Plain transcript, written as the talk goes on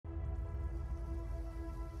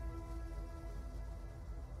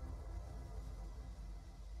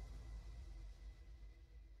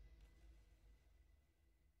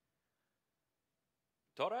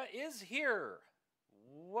Tora is here.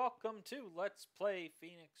 Welcome to Let's Play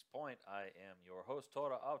Phoenix Point. I am your host,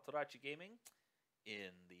 Tora of Torachi Gaming.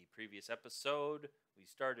 In the previous episode, we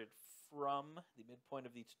started from the midpoint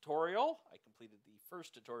of the tutorial. I completed the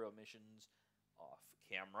first tutorial missions off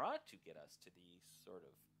camera to get us to the sort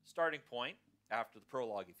of starting point after the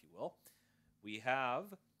prologue, if you will. We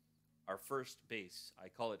have our first base. I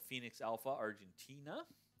call it Phoenix Alpha, Argentina.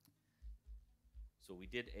 So we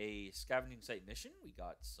did a scavenging site mission. We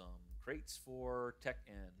got some crates for tech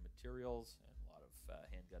and materials and a lot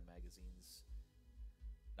of handgun magazines.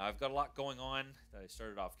 Now I've got a lot going on that I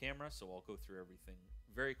started off camera, so I'll go through everything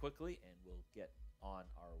very quickly and we'll get on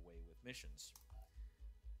our way with missions.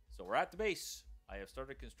 So we're at the base. I have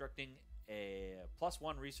started constructing a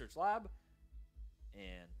 +1 research lab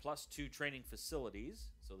and +2 training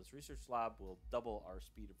facilities. So this research lab will double our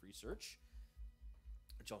speed of research,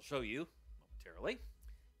 which I'll show you momentarily.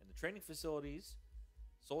 In the training facilities,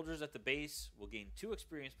 soldiers at the base will gain 2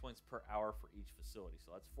 experience points per hour for each facility.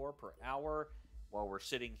 So that's 4 per hour while we're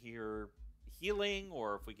sitting here healing,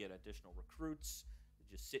 or if we get additional recruits that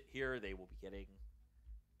just sit here, they will be getting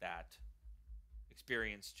that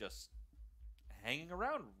experience just hanging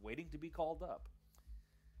around, waiting to be called up.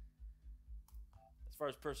 As far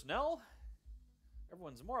as personnel,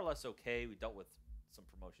 everyone's more or less okay. We dealt with some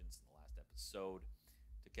promotions in the last episode.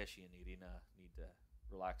 Takeshi and Irina need to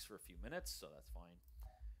relax for a few minutes, so that's fine.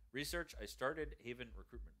 Research, I started Haven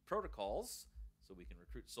recruitment protocols, so we can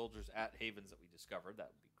recruit soldiers at Havens that we discovered.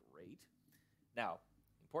 That would be great. Now,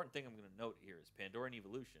 important thing I'm going to note here is Pandoran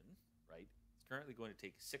Evolution, right? It's currently going to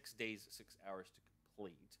take 6 days, 6 hours to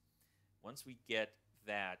complete. Once we get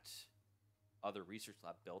that other research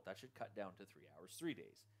lab built, that should cut down to 3 hours, 3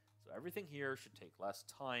 days. So everything here should take less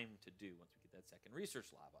time to do once we get that second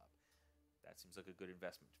research lab up. That seems like a good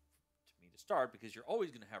investment to me to start, because you're always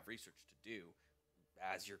going to have research to do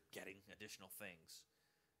as you're getting additional things.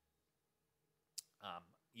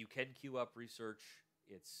 You can queue up research.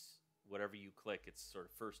 It's whatever you click, it's sort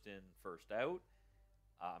of first in, first out.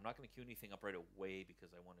 I'm not going to queue anything up right away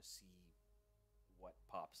because I want to see what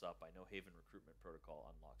pops up. I know Haven Recruitment Protocol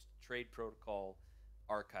unlocks the Trade Protocol.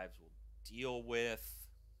 Archives will deal with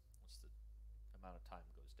once the amount of time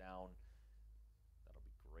goes down. That'll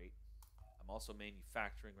be great. I'm also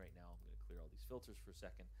manufacturing right now. I'm going to clear all these filters for a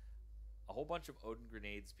second. A whole bunch of Odin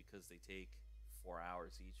grenades because they take 4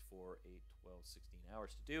 hours each, 4, 8, 12, 16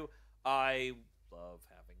 hours to do. I love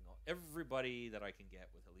having everybody that I can get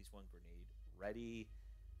with at least 1 grenade ready,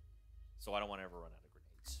 so I don't want to ever run out of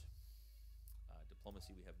grenades.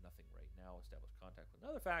 Diplomacy, we have nothing right now. Establish contact with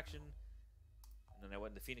another faction. And then I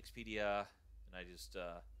went into Phoenixpedia, and I just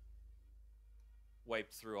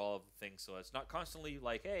wiped through all of the things, so it's not constantly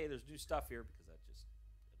like, hey, there's new stuff here, because that just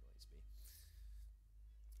annoys me.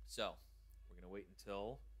 So, we're going to wait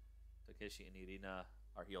until Takeshi and Irina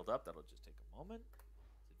are healed up. That'll just take a moment.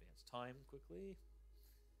 Let's advance time quickly.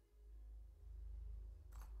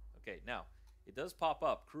 Okay, now, it does pop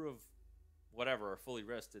up. Crew of whatever are fully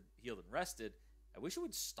rested, healed, and rested. I wish it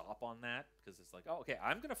would stop on that, because it's like, oh, okay,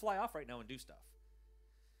 I'm going to fly off right now and do stuff.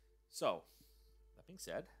 So, that being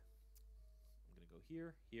said, I'm going to go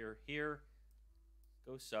here, here, here,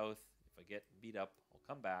 go south. If I get beat up, I'll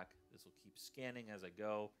come back. This will keep scanning as I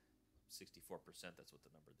go. 64%, that's what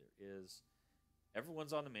the number there is.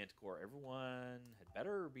 Everyone's on the Manticore. Everyone had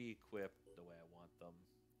better be equipped the way I want them.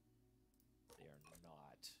 They are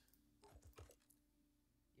not.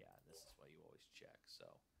 Yeah, this is why you always check. So,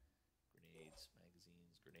 grenades,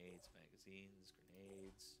 magazines, grenades, magazines,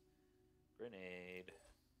 grenades, grenade.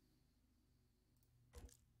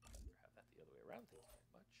 Better have that the other way around. Thank you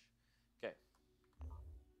very much. Okay.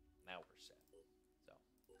 Now we're set. So,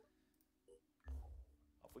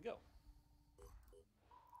 off we go.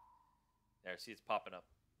 There, see, it's popping up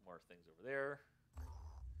more things over there.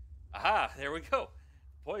 Aha, there we go.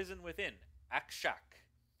 Poison within. Akshak.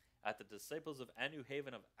 At the Disciples of Anu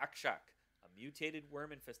Haven of Akshak, a mutated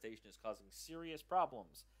worm infestation is causing serious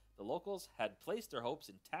problems. The locals had placed their hopes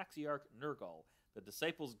in Taxiarch Nergal, the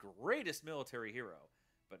Disciples' greatest military hero.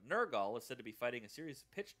 But Nergal is said to be fighting a series of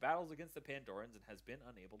pitched battles against the Pandorans and has been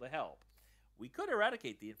unable to help. We could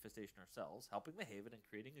eradicate the infestation ourselves, helping the Haven and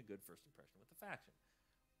creating a good first impression with the faction.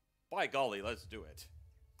 By golly, let's do it.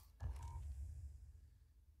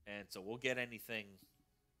 And so we'll get anything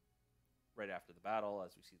right after the battle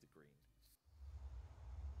as we see the green.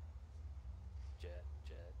 Jet,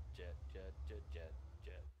 jet, jet, jet, jet, jet,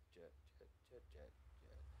 jet, jet, jet, jet, jet,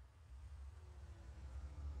 jet.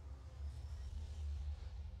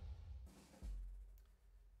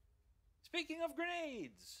 Speaking of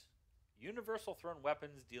grenades, universal thrown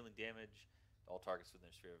weapons dealing damage to all targets within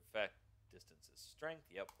their sphere of effect. distance is strength.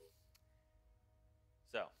 Yep.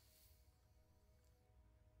 So,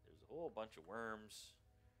 there's a whole bunch of worms.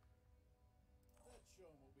 Let's show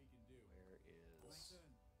 'em what we can do. Where is... My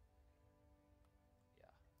turn.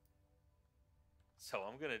 Yeah. So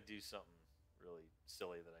I'm going to do something really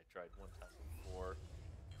silly that I tried one time before.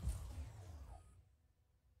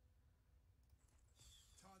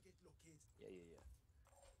 Target located.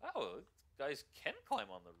 Yeah. Oh, guys can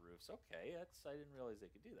climb on the roofs. Okay, I didn't realize they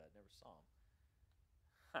could do that. Never saw them.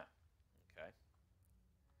 Huh. Okay.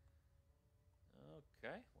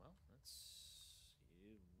 Okay, well,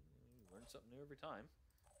 you learn something new every time.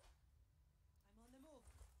 I'm on the move.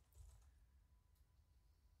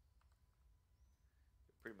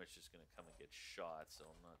 They're pretty much just going to come and get shot, so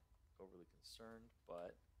I'm not overly concerned.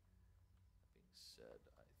 But that being said,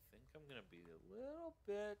 I think I'm going to be a little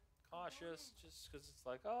bit cautious just because it's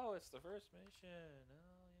like, oh, it's the first mission. Oh,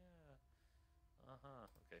 yeah. Uh-huh.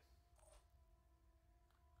 Okay.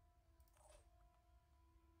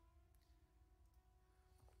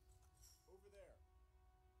 Over there.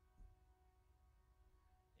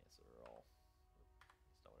 Yeah, so we're all...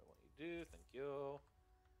 That's not what I want you to do. Thank you.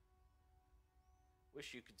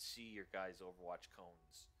 Wish you could see your guys' Overwatch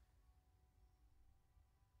cones.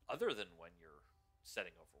 Other than when you're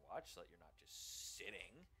setting Overwatch, so that you're not just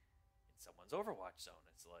sitting in someone's Overwatch zone.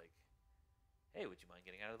 It's like, hey, would you mind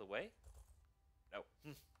getting out of the way? No.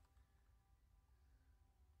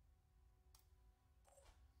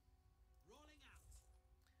 Rolling out.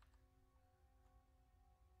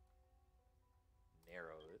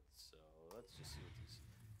 Narrow it, so let's just see what these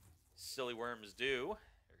silly worms do.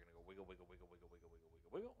 They're gonna go wiggle, wiggle, wiggle, wiggle, wiggle, wiggle,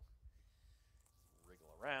 wiggle, wiggle.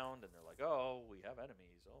 Wriggle around, and they're like, oh, we have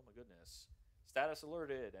enemies. Oh my goodness. Status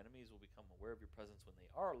alerted. Enemies will become aware of your presence when they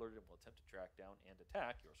are alerted and will attempt to track down and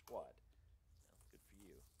attack your squad. Well, good for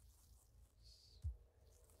you.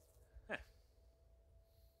 Huh.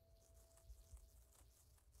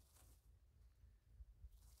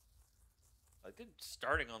 I did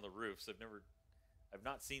starting on the roofs. I've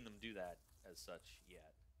not seen them do that as such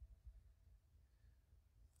yet.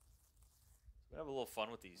 So we have a little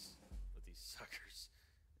fun with these suckers.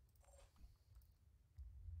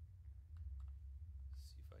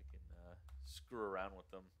 See if I can screw around with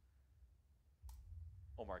them.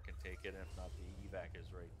 Omar can take it, and if not, the evac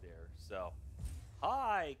is right there. So,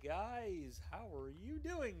 hi guys, how are you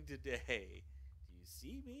doing today? Do you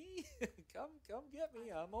see me? come get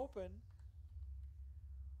me. I'm open.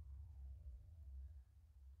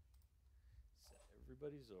 Set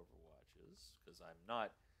everybody's Overwatches, because I'm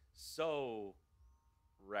not so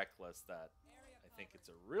reckless that I think it's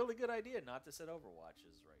a really good idea not to set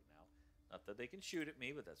Overwatches right now. Not that they can shoot at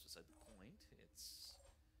me, but that's beside the point.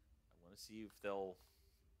 I want to see if they'll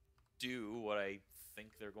do what I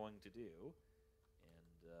think they're going to do,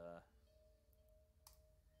 and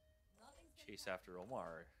chase after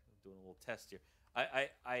Omar. I'm doing a little test here.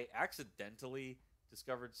 I accidentally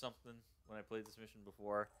discovered something when I played this mission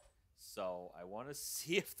before, so I want to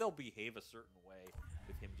see if they'll behave a certain way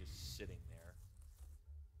with him just sitting there.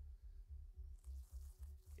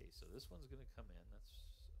 Okay, so this one's going to come in. That's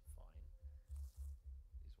fine.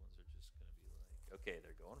 These ones are just going to be like... Okay,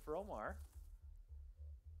 they're going for Omar.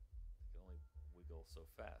 They can only wiggle so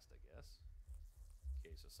fast, I guess.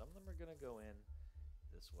 Okay, so some of them are going to go in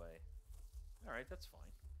this way. Alright, that's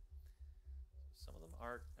fine. Some of them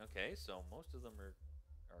are... Okay, so most of them are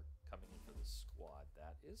coming in for the squad.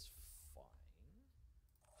 That is fine.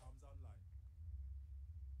 Comes online.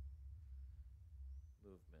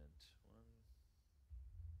 Movement.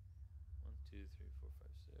 1, 2, 3, 4,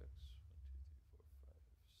 5, 6. 1,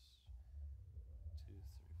 2, 3, 4, 5. 2,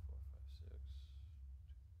 3, 4, 5, 6.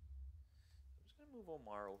 I'm just gonna move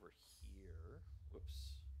Omar over here.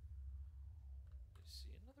 Whoops. Did I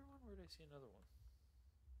see another one? Where did I see another one?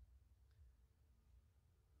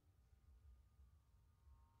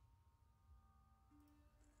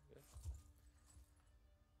 Okay.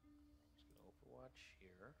 I'm just gonna Overwatch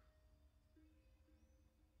here.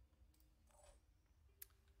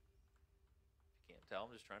 Can't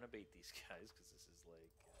tell. I'm just trying to bait these guys because this is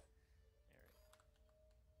like, alright.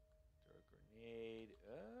 Throw a grenade.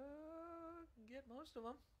 Can get most of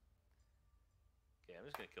them. Okay, I'm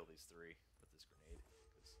just gonna kill these 3 with this grenade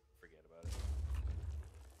because forget about it.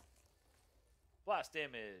 Blast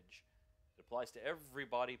damage. It applies to every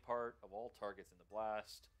body part of all targets in the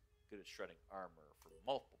blast. Good at shredding armor for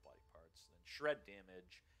multiple body parts. Then shred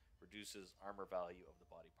damage reduces armor value of the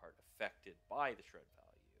body part affected by the shred value.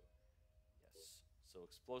 So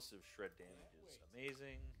explosive shred damage is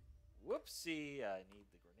amazing. Whoopsie! I need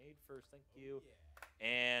the grenade first, thank you.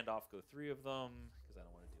 And off go 3 of them, because I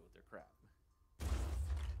don't want to deal with their crap.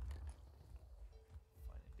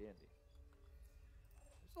 dandy.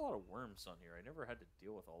 There's a lot of worms on here. I never had to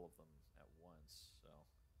deal with all of them at once, so.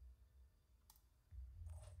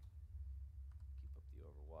 Keep up the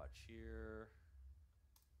overwatch here.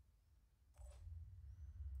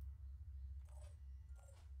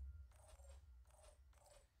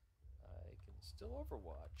 I can still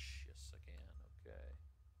overwatch. Yes, I can. Okay.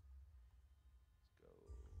 Let's go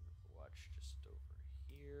overwatch just over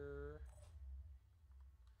here.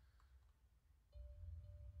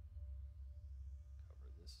 Cover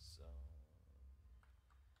this zone.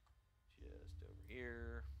 Just over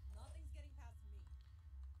here. Nothing's getting past me.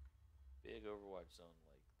 Big overwatch zone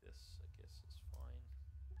like this, I guess, is fine.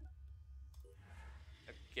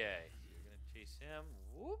 Okay, so you're gonna chase him.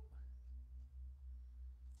 Whoop.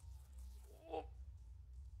 Whoop.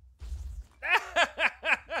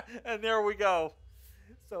 And there we go.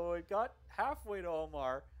 So it got halfway to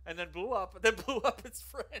Omar, and then blew up, and then blew up its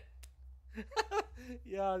friend.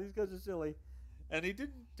 Yeah, these guys are silly. And he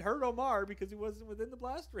didn't hurt Omar because he wasn't within the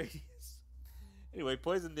blast radius. Anyway,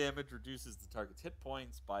 poison damage reduces the target's hit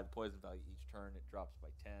points by the poison value each turn. It drops by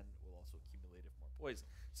 10. It will also accumulate if more poison.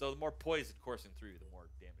 So the more poison coursing through, the more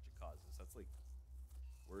damage it causes. That's like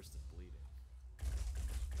worse than bleeding.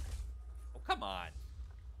 Oh, come on.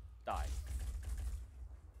 Die.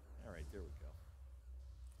 All right, there we go.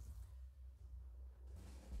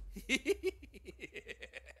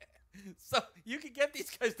 So you can get these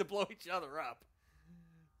guys to blow each other up.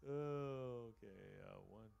 Okay,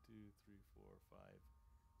 1, 2, 3, 4, 5,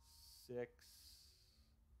 6. So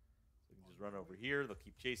we can just run over here. They'll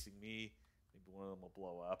keep chasing me. Maybe one of them will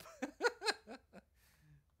blow up.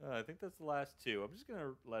 I think that's the last two. I'm just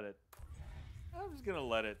gonna let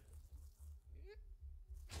it.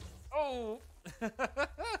 Oh!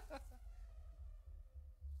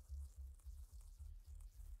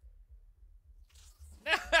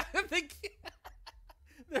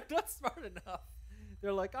 They're not smart enough.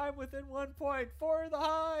 They're like, I'm within 1 point for the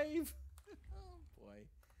Hive. Oh boy.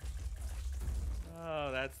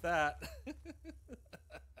 Oh, that's that.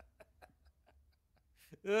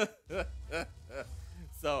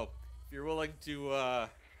 So, if you're willing to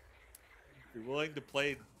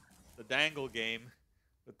play the dangle game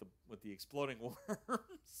with the exploding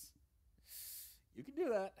worms, you can do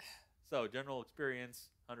that. So, general experience,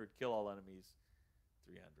 100 kill all enemies,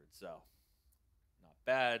 300. So, not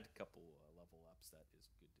bad. Couple level ups. That is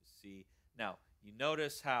good to see. Now, you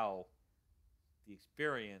notice how the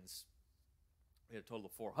experience, we had a total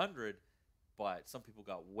of 400, but some people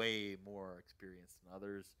got way more experience than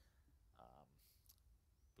others. I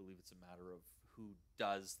believe it's a matter of who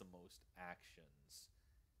does the most actions,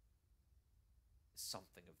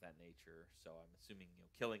 something of that nature. So I'm assuming,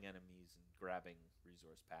 killing enemies and grabbing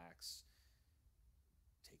resource packs,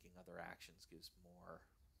 taking other actions gives more.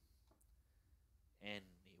 Anyway.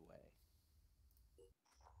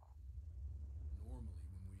 Normally,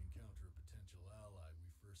 when we encounter a potential ally,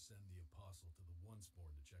 we first send the apostle to the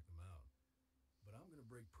One-Spawn to check them out. But I'm going to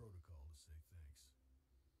break protocol to say thanks.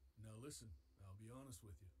 Now listen, I'll be honest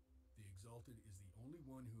with you. The Exalted is the only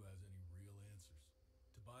one who has any real answers.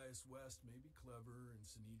 Tobias West may be clever and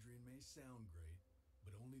Sanhedrin may sound great,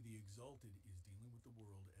 but only the Exalted is dealing with the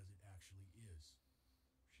world as it actually is.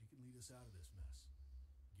 She can lead us out of this mess.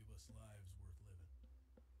 Give us lives worth living.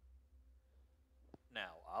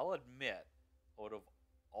 Now, I'll admit, out of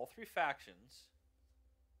all three factions,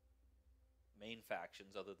 main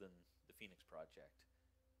factions other than the Phoenix Project,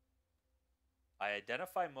 I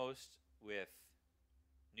identify most with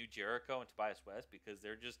New Jericho and Tobias West because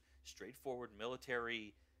they're just straightforward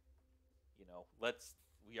military,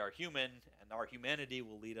 we are human and our humanity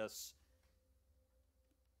will lead us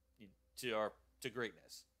to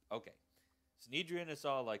greatness. Okay. Sanhedrin is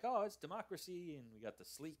all like, oh, it's democracy and we got the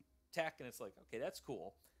sleek tech, and it's like, okay, that's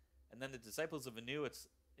cool. And then the Disciples of Anu, it's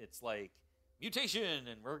like mutation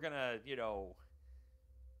and we're gonna,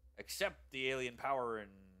 accept the alien power and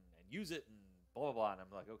use it and blah blah blah. And I'm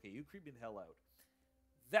like, okay, you creep me the hell out.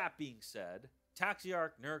 That being said,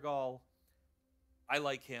 Taxiarch Nergal, I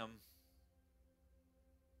like him.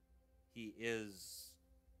 He is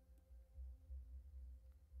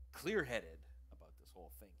clear-headed about this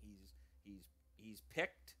whole thing. He's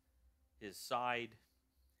picked his side.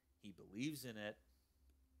 He believes in it.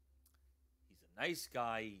 He's a nice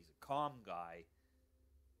guy. He's a calm guy.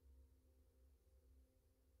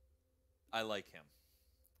 I like him.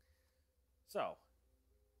 So,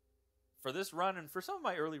 for this run and for some of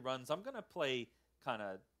my early runs, I'm going to play kind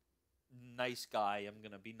of nice guy. I'm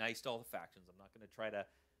going to be nice to all the factions. I'm not going to try to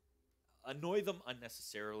annoy them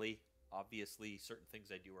unnecessarily. Obviously, certain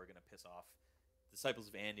things I do are going to piss off Disciples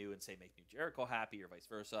of Anu and say make New Jericho happy or vice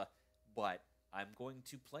versa. But I'm going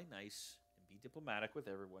to play nice and be diplomatic with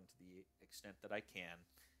everyone to the extent that I can.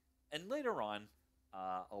 And later on,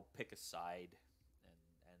 I'll pick a side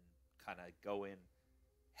and kind of go in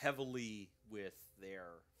heavily with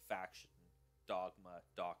their faction, dogma,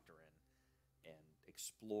 doctrine, and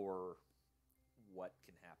explore what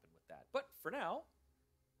can happen with that. But for now,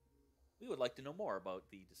 we would like to know more about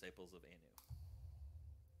the Disciples of Anu.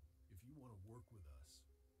 If you want to work with us,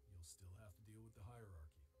 you'll still have to deal with the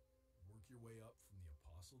hierarchy. Work your way up from the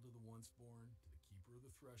Apostle to the Onceborn, to the Keeper of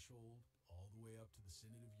the Threshold, all the way up to the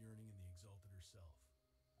Synod of Yearning and the Exalted herself.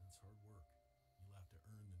 That's hard work. You'll have to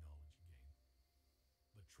earn the knowledge you gain.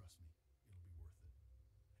 But trust me, it'll be worth it.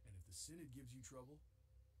 And if the Synod gives you trouble,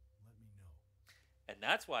 let me know. And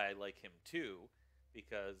that's why I like him too,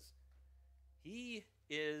 because he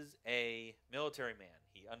is a military man.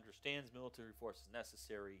 He understands military force is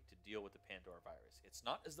necessary to deal with the Pandora virus. It's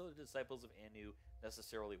not as though the Disciples of Anu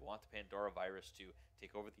necessarily want the Pandora virus to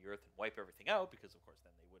take over the earth and wipe everything out, because of course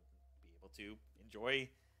then they wouldn't be able to enjoy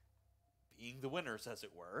being the winners, as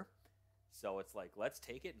it were. So it's like, let's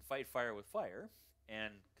take it and fight fire with fire.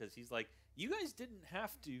 And because he's like, you guys didn't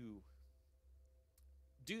have to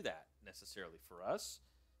do that necessarily for us,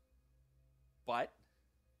 but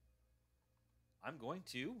I'm going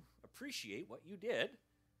to appreciate what you did,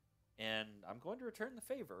 and I'm going to return the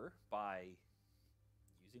favor by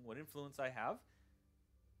using what influence I have.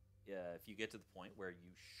 If you get to the point where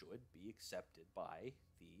you should be accepted by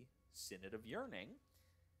the Synod of Yearning,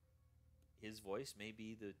 his voice may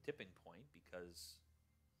be the tipping point, because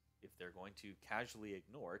if they're going to casually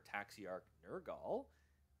ignore Taxiarch Nergal,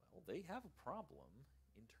 well, they have a problem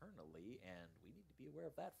internally, and we need to be aware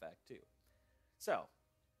of that fact too. So,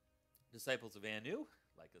 Disciples of Anu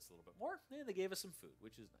like us a little bit more, and they gave us some food,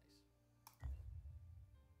 which is nice.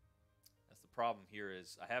 That's the problem here,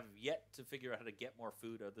 is I have yet to figure out how to get more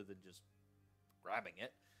food other than just grabbing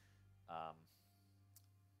it.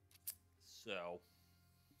 So,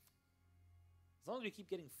 as long as we keep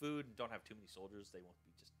getting food and don't have too many soldiers, they won't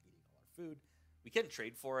be just eating all our food. We can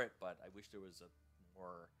trade for it, but I wish there was a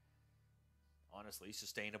more, honestly,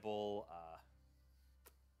 sustainable,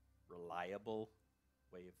 reliable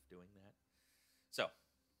way of doing that. So,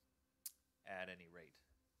 at any rate,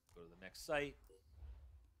 go to the next site.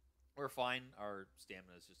 We're fine. Our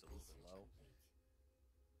stamina is just a little bit low.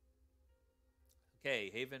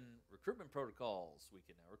 Okay, Haven recruitment protocols. We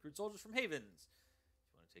can now recruit soldiers from Havens.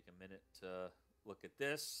 If you want to take a minute to look at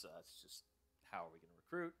this, it's just how are we going to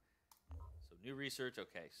recruit. So new research.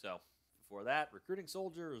 Okay, so before that, recruiting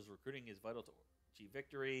soldiers. Recruiting is vital to achieve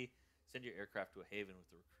victory. Send your aircraft to a haven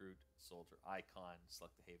with the recruit soldier icon.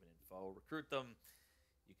 Select the haven info. Recruit them.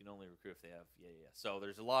 You can only recruit if they have... Yeah. So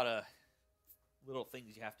there's a lot of little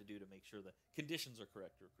things you have to do to make sure the conditions are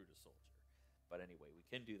correct to recruit a soldier. But anyway, we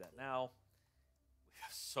can do that now. We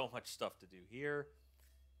have so much stuff to do here.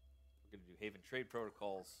 We're going to do haven trade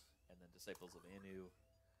protocols and then Disciples of Anu.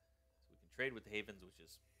 So we can trade with the havens, which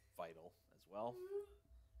is vital as well.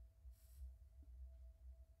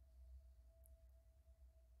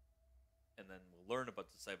 And then we'll learn about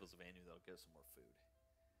the Disciples of Anu. That'll get us some more food.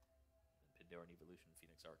 And Pandoran Evolution,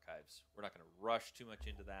 Phoenix Archives. We're not going to rush too much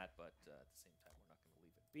into that, but at the same time, we're not going to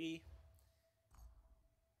leave it be.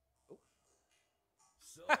 Oh.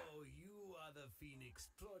 So, you are the Phoenix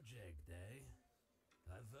Project, eh?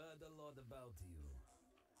 I've heard a lot about you.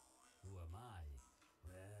 Who am I?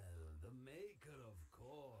 Well, the maker, of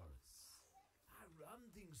course. I run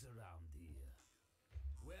things around here.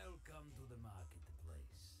 Welcome to the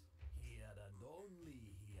marketplace. Here and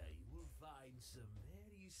only here you will find some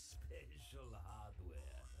very special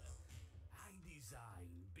hardware. I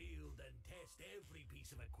design, build, and test every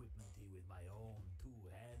piece of equipment here with my own two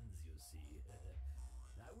hands, you see.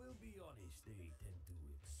 I will be honest, they tend to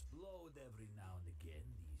explode every now and again,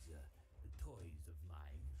 these toys of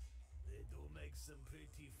mine. They do make some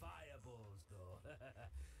pretty fireballs, though.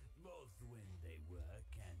 Both when they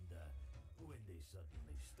work and when they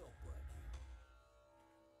suddenly stop working.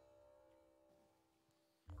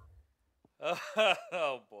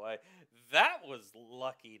 Oh boy, that was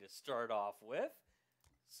lucky to start off with.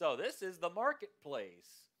 So this is the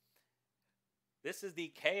marketplace. This is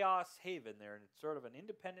the Chaos Haven there, and it's sort of an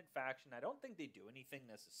independent faction. I don't think they do anything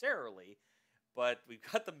necessarily, but we've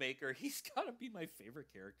got the maker. He's got to be my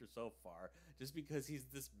favorite character so far, just because he's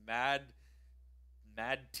this mad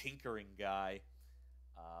tinkering guy.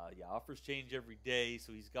 Yeah, offers change every day,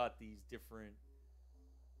 so he's got these different...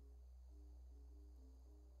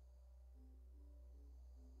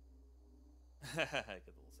 I get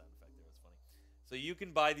the little sound effect there. It's funny. So you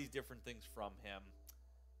can buy these different things from him.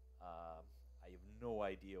 I have no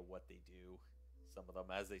idea what they do. Some of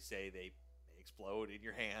them, as they say, they explode in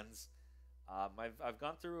your hands. I've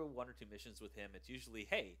gone through 1 or 2 missions with him. It's usually,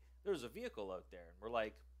 hey, there's a vehicle out there, and we're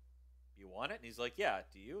like, you want it? And he's like, yeah.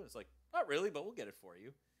 Do you? And it's like, not really, but we'll get it for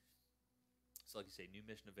you. So like you say, new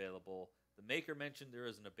mission available. The maker mentioned there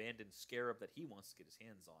is an abandoned scarab that he wants to get his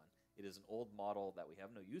hands on. It is an old model that we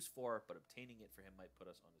have no use for, but obtaining it for him might put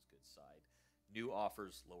us on his good side. New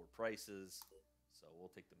offers, lower prices. So we'll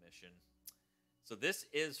take the mission. So this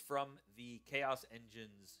is from the Chaos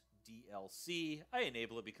Engines DLC. I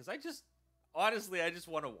enable it because I just want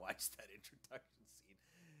to watch that introduction scene.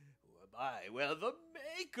 Who am I? Well, the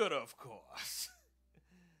maker, of course.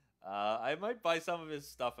 I might buy some of his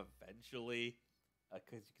stuff eventually,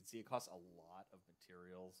 because you can see it costs a lot of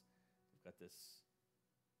materials. We've got this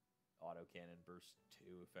autocannon, burst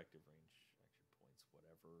 2, effective range, action points,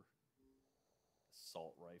 whatever.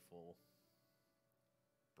 Assault rifle,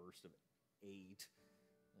 burst of 8.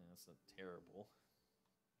 That's not terrible.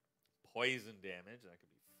 Poison damage, that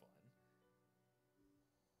could be fun.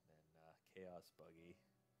 Then chaos buggy.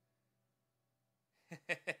 What's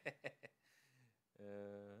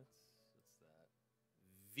that?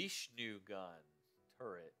 Vishnu gun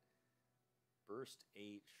turret, burst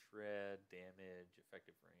 8, shred damage,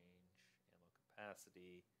 effective range, ammo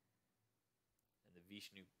capacity, and the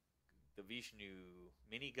Vishnu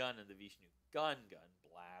minigun and the Vishnu gun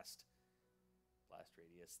blast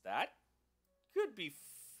radius. That could be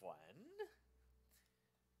fun.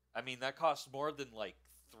 I mean, that costs more than like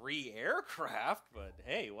 3 aircraft, but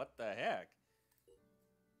hey, what the heck?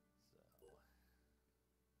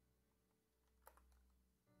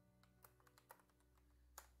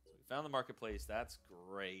 So we found the marketplace. That's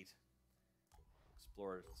great.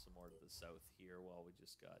 Explore some more to the south here while we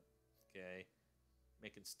just got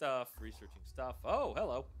making stuff, researching stuff. Oh,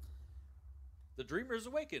 hello. The Dreamers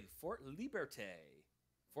Awaken, Fort Liberté.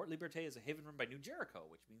 Fort Liberté is a haven run by New Jericho,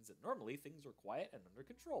 which means that normally things are quiet and under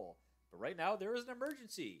control. But right now, there is an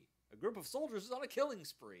emergency. A group of soldiers is on a killing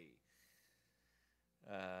spree.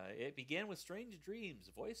 It began with strange dreams.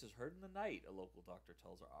 Voices heard in the night, a local doctor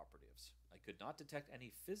tells our operatives. I could not detect any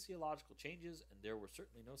physiological changes, and there were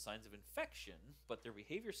certainly no signs of infection, but their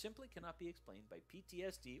behavior simply cannot be explained by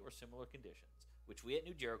PTSD or similar conditions, which we at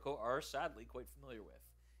New Jericho are sadly quite familiar with.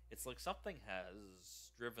 It's like something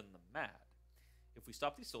has driven them mad. If we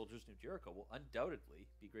stop these soldiers, New Jericho will undoubtedly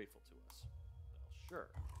be grateful to us. Well, sure.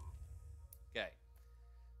 Okay.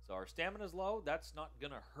 So our stamina's low. That's not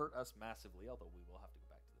going to hurt us massively, although we will have to go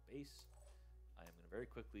back to the base. I am going to very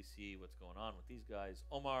quickly see what's going on with these guys.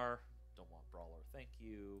 Omar, don't want Brawler, thank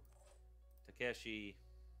you. Takeshi,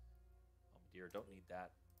 oh dear, don't need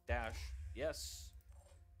that. Dash, yes.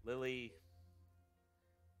 Lily.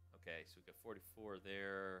 Okay, so we've got 44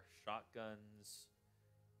 there. Shotguns.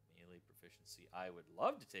 Melee proficiency. I would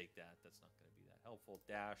love to take that. That's not going to be that helpful.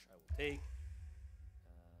 Dash, I will take.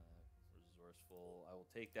 Resourceful, I will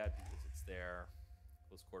take that because it's there.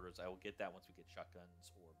 Close quarters, I will get that once we get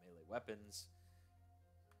shotguns or melee weapons.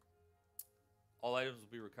 All items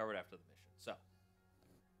will be recovered after the mission. So,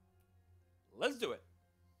 let's do it.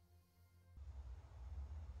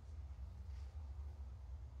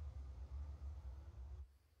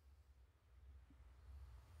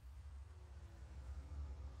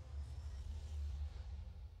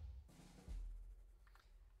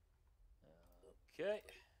 Okay.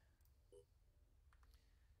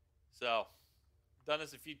 So, done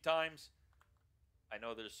this a few times. I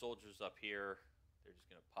know there's soldiers up here. They're just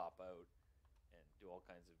going to pop out and do all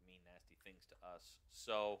kinds of mean, nasty things to us.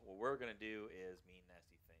 So, what we're going to do is mean,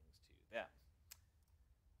 nasty things to them.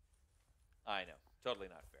 I know. Totally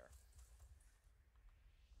not fair.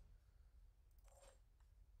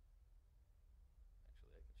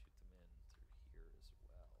 Actually, I can shoot them in through here as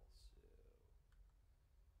well. So...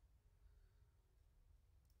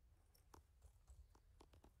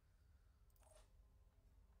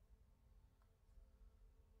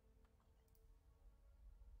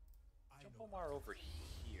 Jump Omar over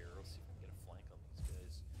here. Let's see if we can get a flank on these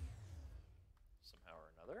guys somehow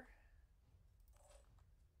or another.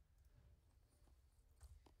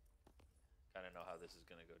 Kind of know how this is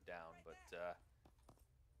going to go down, but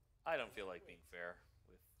I don't feel like being fair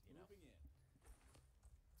with, you know.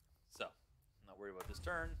 So, I'm not worried about this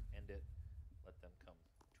turn. End it. Let them come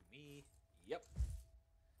to me. Yep. On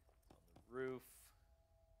the roof.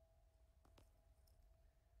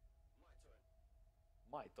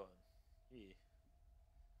 My turn. Yeah.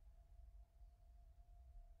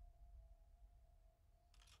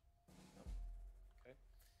 Okay.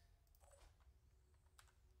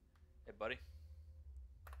 Hey, buddy.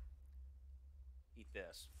 Eat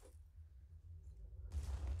this.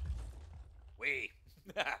 Wait.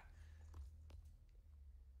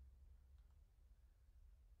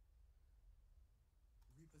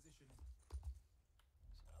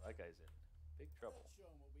 that guy's in big trouble. Let's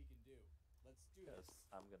show him what we can do. Let's do Because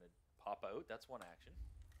this. I'm going to pop out. That's one action.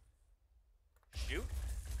 Shoot.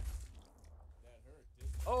 That hurt,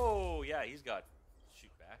 didn't it? Oh, yeah, he's got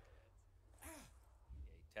shoot back. Yeah,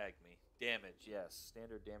 he tagged me. Damage, yes.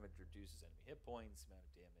 Standard damage reduces enemy hit points, amount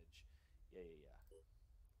of damage. Yeah.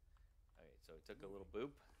 Okay, so it took a little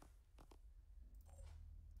boop.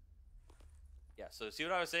 Yeah, so see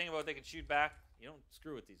what I was saying about they can shoot back? You don't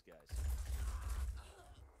screw with these guys.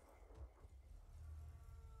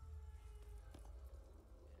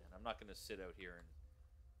 And I'm not going to sit out here and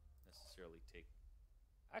necessarily take...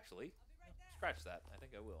 Actually, scratch that. I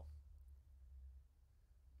think I will.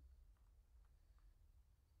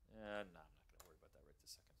 No, I'm not going to worry about that right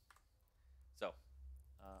this second. So,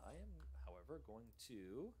 I am, however, going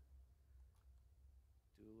to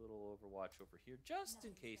do a little Overwatch over here, just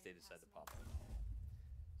in case they decide to pop up.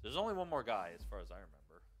 There's only one more guy, as far as I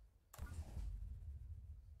remember.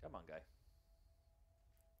 Come on, guy.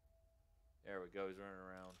 There we go. He's running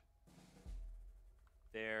around.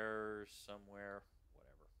 There, somewhere,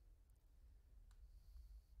 whatever.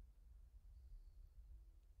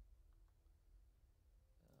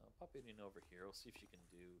 I'll pop it in over here. We'll see if she can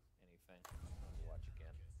do anything. Watch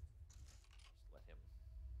again. Just let him.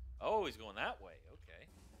 Oh, he's going that way. Okay.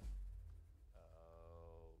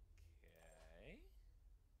 Okay.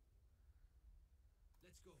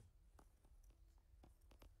 Let's go.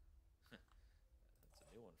 That's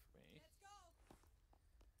a new one for me. Let's go.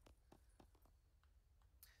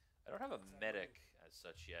 I don't have a medic as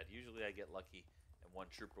such yet. Usually I get lucky and one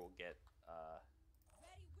trooper will get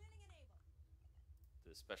Ready, willing, and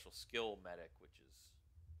able. the special skill medic, which is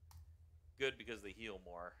good because they heal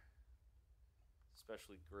more.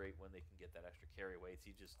 Especially great when they can get that extra carry weights.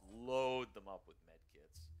 You just load them up with med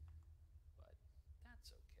kits. But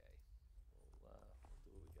that's okay. We'll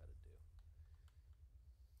do what we gotta do.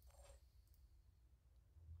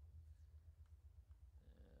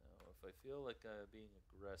 Now, if I feel like being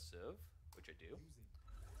aggressive, which I do.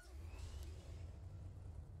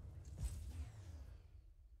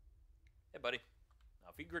 Hey, buddy.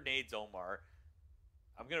 Now, if he grenades Omar,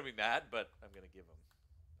 I'm gonna be mad, but I'm gonna give him that.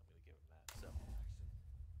 So,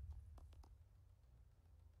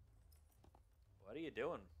 what are you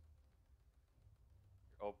doing?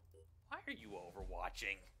 Oh, why are you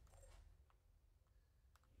overwatching?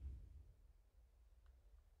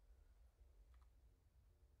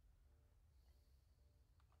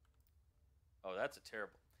 Oh, that's a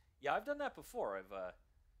terrible. Yeah, I've done that before. I've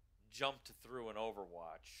jumped through an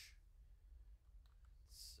Overwatch.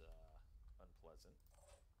 It's unpleasant.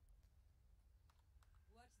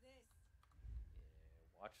 Watch this.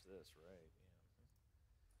 Yeah, watch this, right?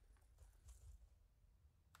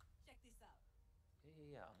 Check this out.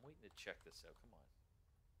 Yeah. I'm waiting to check this out. Come on.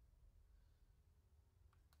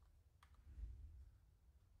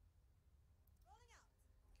 Rolling out.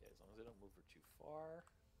 Okay, as long as I don't move her too far.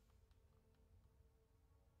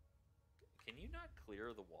 Can you not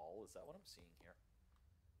clear the wall? Is that what I'm seeing here?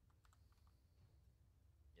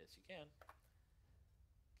 Yes, you can.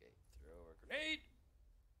 Okay, throw a grenade.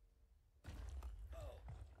 Oh.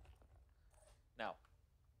 Now,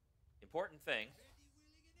 important thing.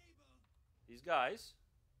 These guys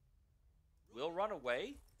will run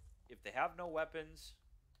away if they have no weapons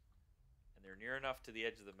and they're near enough to the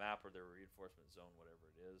edge of the map or their reinforcement zone, whatever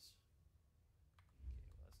it is. Okay,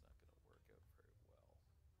 well, that's not going to work out very well.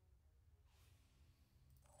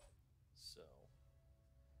 So,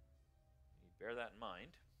 you bear that in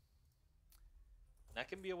mind. And that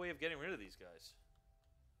can be a way of getting rid of these guys.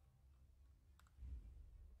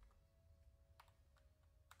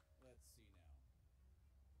 Let's see now.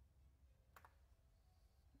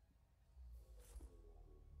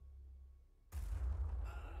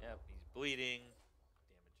 Yep, he's bleeding,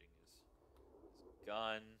 damaging his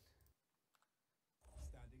gun.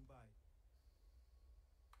 Standing by.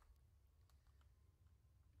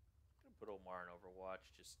 I'm gonna put Omar in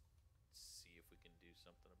Overwatch, just see if we can do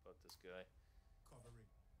something about this guy.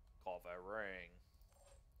 Covering.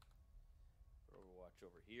 Put Overwatch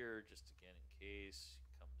over here, just again in case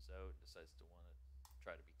he comes out and decides to want to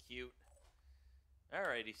try to be cute.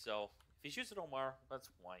 Alrighty, so if he shoots at Omar, that's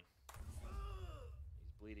fine.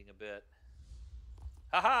 He's bleeding a bit.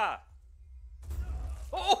 Haha!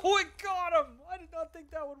 Oh, it got him! I did not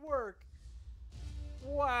think that would work.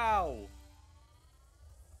 Wow.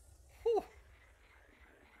 Whew.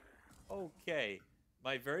 Okay.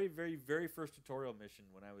 My very, very, very first tutorial mission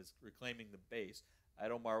when I was reclaiming the base, I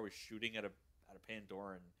had Omar was shooting at a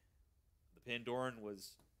Pandoran. The Pandoran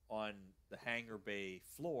was on the hangar bay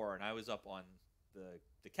floor, and I was up on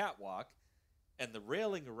the catwalk, and the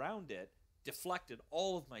railing around it deflected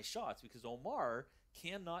all of my shots because Omar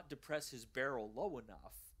cannot depress his barrel low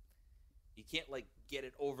enough. He can't like get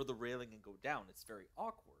it over the railing and go down. It's very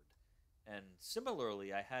awkward. And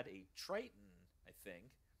similarly, I had a Triton, I think,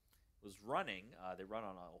 was running. They run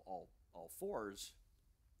on all fours,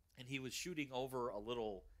 and he was shooting over a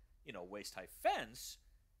little, waist-high fence,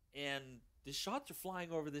 and the shots are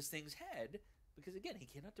flying over this thing's head because, again, he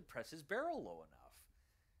cannot depress his barrel low enough.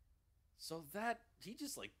 So that he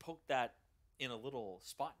just like poked that in a little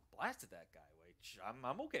spot and blasted that guy. Which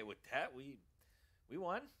I'm okay with that. We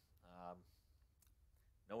won.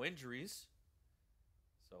 No injuries.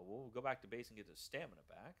 So we'll go back to base and get the stamina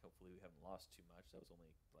back. Hopefully we haven't lost too much. That was only,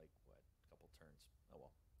 like, what, a couple turns. Oh,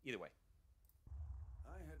 well. Either way.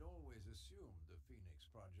 I had always assumed the Phoenix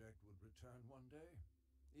Project would return one day,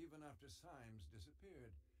 even after Symes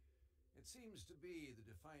disappeared. It seems to be the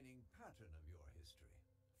defining pattern of your history.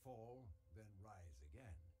 Fall, then rise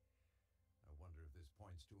again. I wonder if this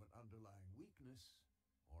points to an underlying weakness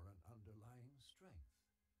or an underlying strength.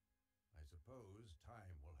 I suppose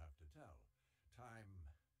time will have to tell. Time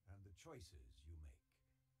and the choices you make.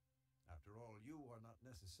 After all, you are not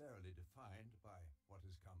necessarily defined by what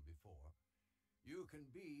has come before. You can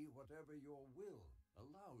be whatever your will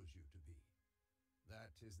allows you to be.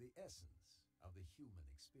 That is the essence of the human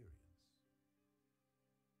experience.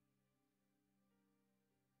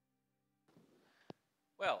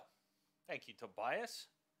 Well, thank you,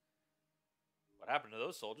 Tobias. What happened to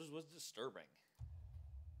those soldiers was disturbing.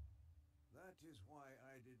 That is why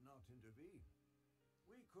I did not intervene.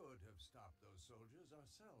 We could have stopped those soldiers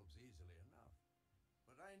ourselves easily enough.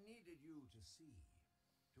 But I needed you to see,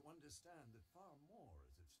 to understand that far more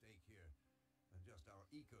is at stake here than just our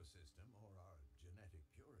ecosystem or our genetic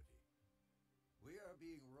purity. We are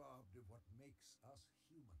being robbed of what makes us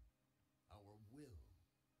human, our will.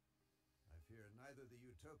 I fear neither the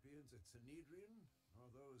utopians at Sanhedrin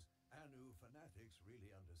nor those Anu fanatics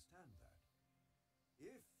really understand that.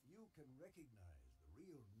 If you can recognize the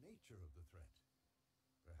real nature of the threat,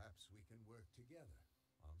 perhaps we can work together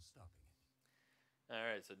on stopping it. All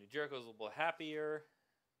right, so New Jericho's a little happier.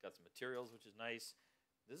 Got some materials, which is nice.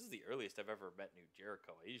 This is the earliest I've ever met New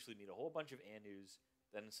Jericho. I usually meet a whole bunch of Anus,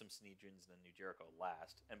 then some Sanhedrins, and then New Jericho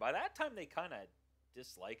last. And by that time, they kind of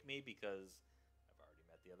dislike me because I've already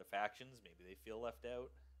met the other factions. Maybe they feel left out.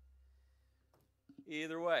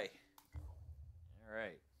 Either way. All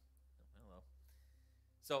right. Hello.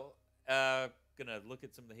 So, gonna look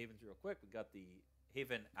at some of the havens real quick. We got the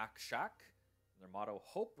Haven Akshak. Their motto,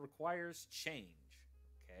 hope requires change.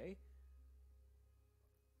 Okay.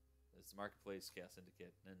 This is the Marketplace, Chaos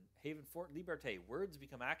Syndicate. And Haven Fort Liberté. Words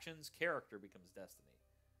become actions, character becomes destiny.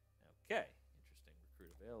 Okay. Interesting.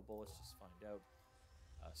 Recruit available. Let's just find out.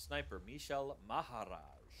 Sniper, Michel Maharaj.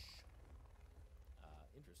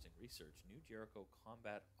 Interesting. Research. New Jericho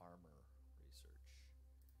combat armor research.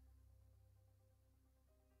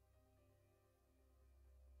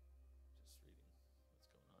 Just reading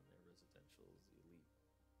what's going on there. Residentials, elite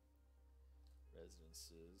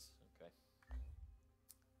residences. Okay.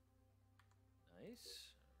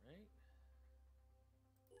 Nice. All right.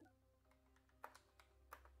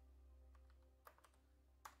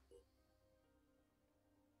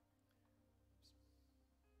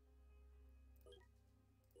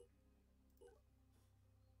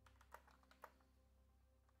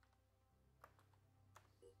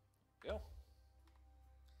 Go.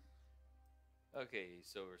 Okay,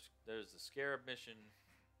 so there's the Scarab mission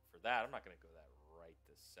for that. I'm not going to go that right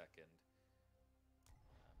this second.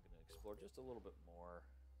 I'm going to explore just a little bit more.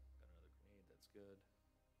 Got another grenade. That's good.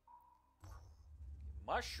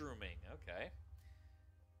 Mushrooming. Okay.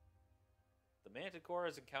 The Manticore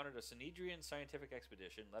has encountered a Sanhedrian scientific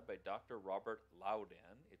expedition led by Dr. Robert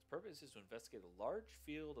Loudon. Its purpose is to investigate a large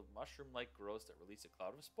field of mushroom-like growths that release a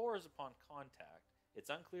cloud of spores upon contact. It's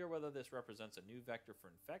unclear whether this represents a new vector for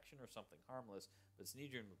infection or something harmless, but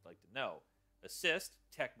Sanhedrin would like to know. Assist,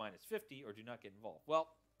 tech -50, or do not get involved.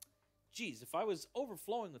 Well, geez, if I was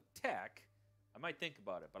overflowing with tech, I might think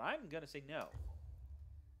about it, but I'm going to say no.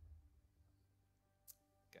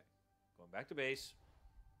 Okay, going back to base.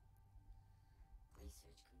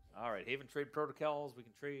 All right, Haven trade protocols. We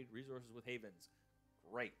can trade resources with Havens.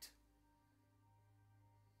 Great.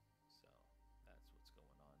 So that's what's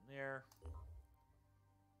going on there.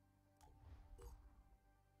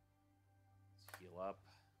 Let's heal up.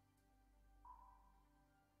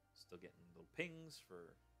 Still getting little pings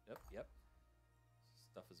for... Yep.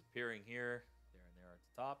 Stuff is appearing here. There and there at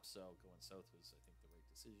the top, so going south was, I think, the right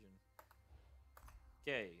decision.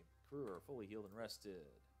 Okay, crew are fully healed and rested.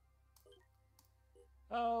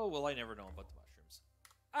 Oh, well, I never know about the mushrooms.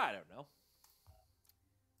 I don't know.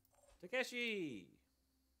 Takeshi.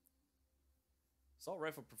 Assault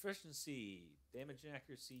rifle proficiency. Damage and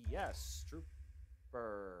accuracy, yes.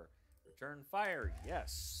 Trooper. Return fire,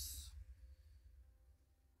 yes.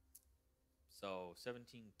 So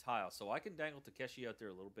 17 tiles. So I can dangle Takeshi out there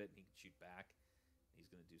a little bit and he can shoot back. He's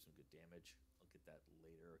going to do some good damage. I'll get that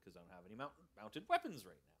later because I don't have any mounted weapons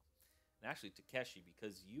right now. And actually, Takeshi,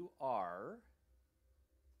 because you are...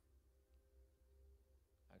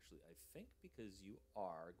 Actually, I think because you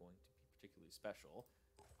are going to be particularly special,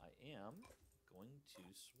 I am going to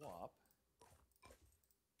swap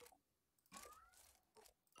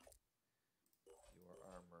your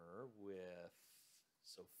armor with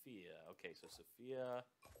Sophia. Okay, so Sophia,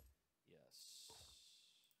 yes.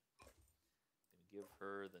 Gonna give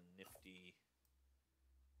her the nifty...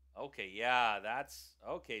 Okay, yeah, that's...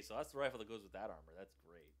 Okay, so that's the rifle that goes with that armor. That's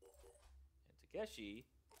great. And Takeshi,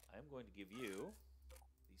 I'm going to give you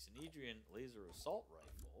the Synedrian Laser Assault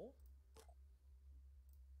Rifle.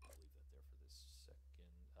 I'll leave that there for this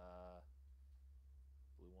second.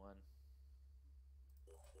 Blue one.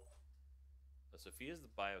 Sophia's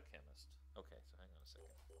the biochemist. Okay, so hang on a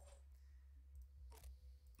second.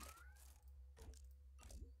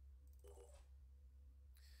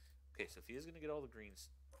 Okay, Sophia's going to get all the green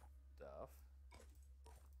stuff.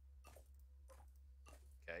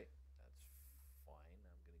 Okay, that's fine.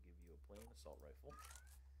 I'm going to give you a plain assault rifle.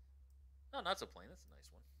 No, not so plain. That's a nice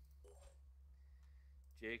one.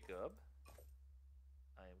 Jacob,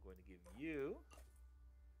 I am going to give you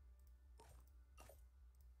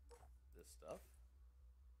this stuff.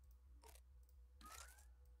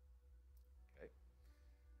 Okay.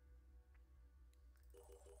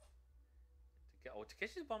 Oh,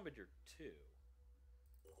 Takeshi's Bombardier 2.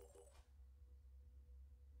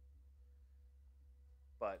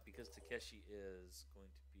 But because Takeshi is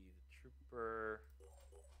going to be the trooper...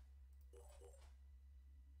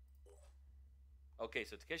 Okay,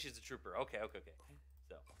 so Takeshi's the trooper. Okay.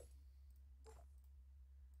 So...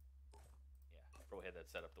 Yeah, I probably had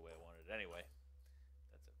that set up the way I wanted it anyway.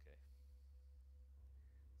 That's okay.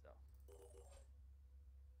 So...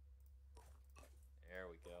 There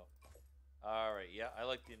we go. Alright, yeah, I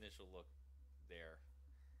like the initial look there.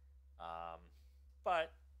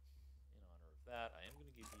 But... that, I am going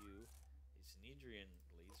to give you a Synedrian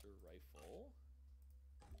laser rifle.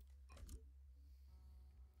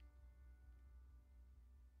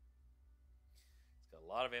 It's got a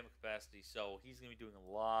lot of ammo capacity, so he's going to be doing a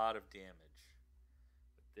lot of damage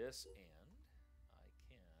with this, and I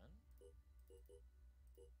can... Mess around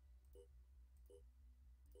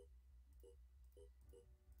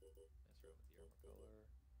with the armor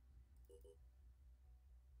color.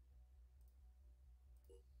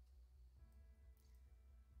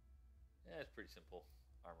 Yeah, it's pretty simple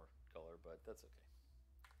armor color, but that's okay.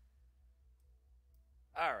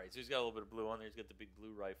 Alright, so he's got a little bit of blue on there. He's got the big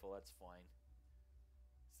blue rifle. That's fine.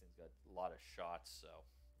 This thing's got a lot of shots, so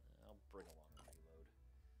I'll bring along a reload.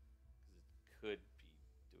 Because it could be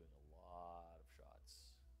doing a lot of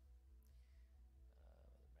shots.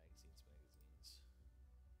 Magazines.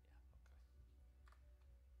 Yeah, okay.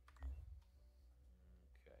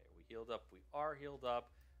 Okay, are we healed up? We are healed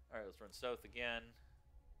up. Alright, let's run south again.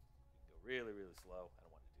 Really, really slow. I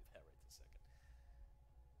don't want to do that right this second.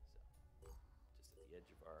 So, just at the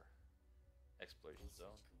edge of our exploration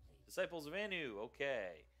zone. Disciples of Anu,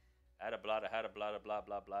 okay. Ada blah, blah, blah, blah,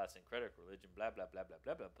 blah, blah. Syncretic religion, blah, blah, blah, blah,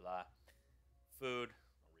 blah, blah, blah. Food.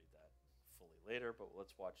 I'll read that fully later, but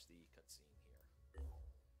let's watch the cutscene here.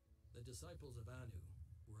 The disciples of Anu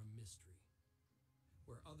were a mystery.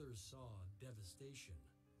 Where others saw devastation,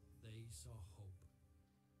 they saw hope.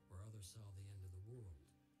 Where others saw the end of the world,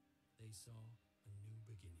 they saw a new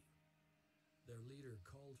beginning. Their leader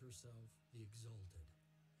called herself the Exalted,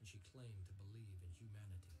 and she claimed to believe in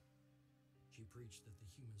humanity. She preached that the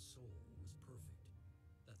human soul was perfect,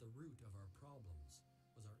 that the root of our problems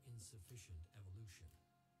was our insufficient evolution.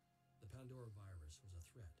 The Pandora virus was a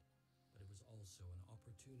threat, but it was also an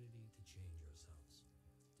opportunity to change ourselves,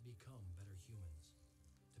 to become better humans,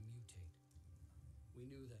 to mutate. We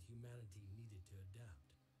knew that humanity needed to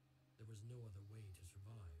adapt. There was no other way to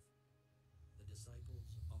survive. The disciples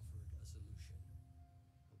offered a solution,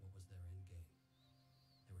 but what was their end game?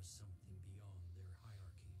 There was something beyond their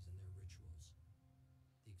hierarchies and their rituals.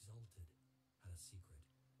 The Exalted had a secret.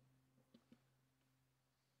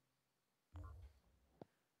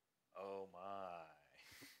 Oh my.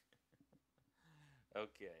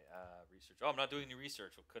 Okay, research. Oh, I'm not doing any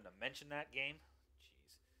research. Well, couldn't have mentioned that game.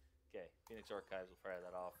 Jeez. Okay, Phoenix Archives will fire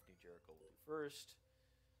that off. New Jericho will do first.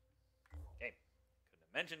 Okay. Couldn't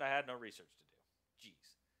have mentioned I had no research to do.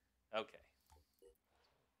 Jeez. Okay.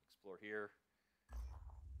 Explore here.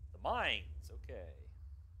 The The mines. Okay.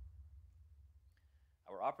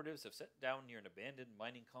 Our operatives have set down near an abandoned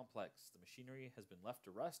mining complex. The machinery has been left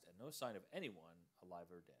to rust and no sign of anyone, alive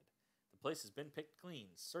or dead. The place has been picked clean.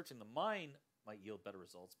 Searching the mine might yield better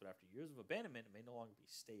results, but after years of abandonment, it may no longer be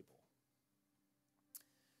stable.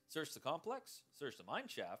 Search the complex, search the mine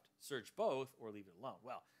shaft, search both, or leave it alone.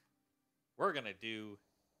 Well, we're going to do...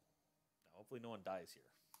 Hopefully no one dies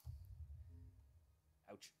here.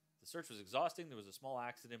 Ouch. The search was exhausting. There was a small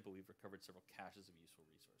accident, but we've recovered several caches of useful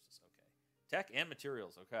resources. Okay. Tech and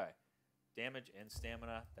materials. Okay. Damage and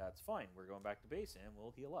stamina. That's fine. We're going back to base, and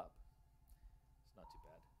we'll heal up. It's not too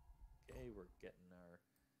bad. Okay, we're getting the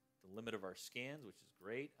limit of our scans, which is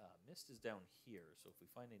great. Mist is down here, so if we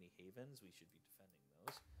find any havens, we should be defending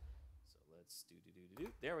those. So let's do.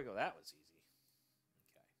 There we go. That was easy.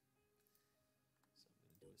 Okay. So I'm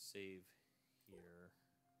going to do a save here.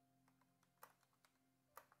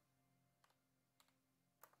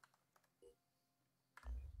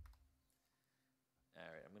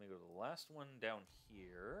 Alright, I'm going to go to the last one down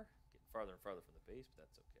here. Getting farther and farther from the base, but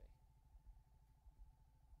that's okay.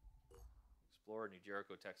 Explorer, New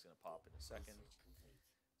Jericho tech's going to pop in a second.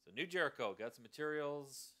 So New Jericho, got some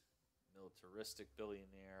materials. Militaristic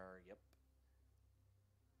billionaire, yep.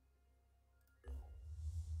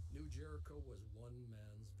 New Jericho was one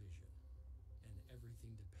man's vision, and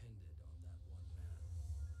everything depended on that one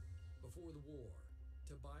man. Before the war,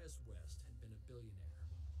 Tobias West had been a billionaire,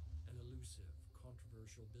 an elusive,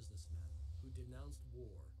 controversial businessman who denounced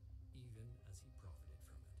war even as he profited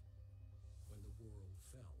from it. When the world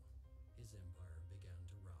fell, his empire began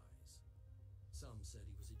to rise. Some said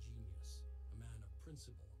he was a genius, a man of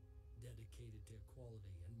principle, dedicated to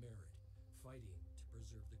equality and merit, fighting to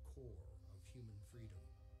preserve the core of human freedom,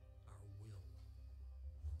 our will.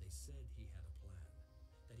 They said he had a plan,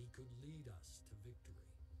 that he could lead us to victory.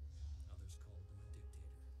 Others called him a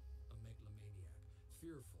dictator, a megalomaniac,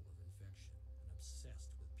 fearful of infection and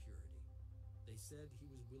obsessed with purity. They said he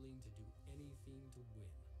was willing to do anything to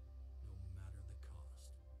win, no matter the cost.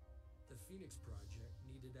 The Phoenix Project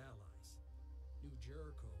needed allies. New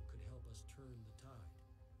Jericho could help us turn the tide,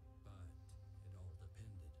 but it all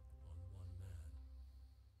depended on one man.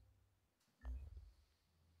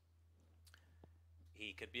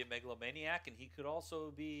 He could be a megalomaniac, and he could also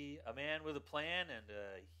be a man with a plan and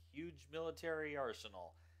a huge military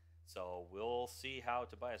arsenal. So we'll see how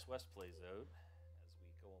Tobias West plays out as we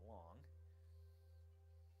go along.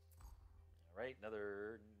 All right,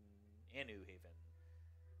 another Anu Haven.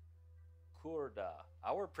 Kurda.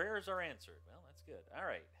 Our prayers are answered. Well, that's good. All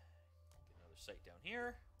right. Get another site down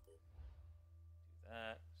here. Do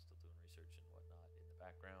that. Still doing research and whatnot in the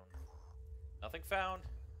background. Nothing found.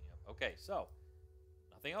 Yep. Okay, so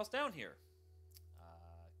nothing else down here.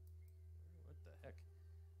 What the heck?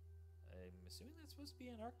 I'm assuming that's supposed to be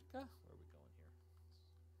Antarctica? Where are we going here?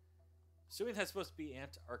 Assuming that's supposed to be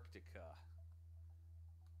Antarctica.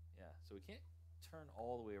 Yeah, so we can't turn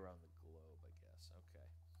all the way around the globe, I guess. Okay.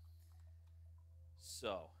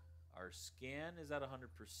 So, our scan is at 100%.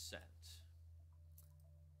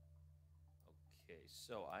 Okay,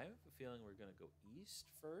 so I have a feeling we're going to go east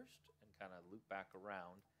first and kind of loop back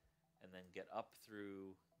around and then get up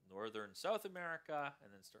through northern South America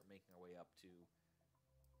and then start making our way up to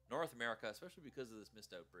North America, especially because of this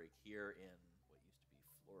mist outbreak here in what used to be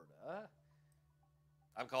Florida.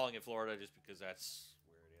 I'm calling it Florida just because that's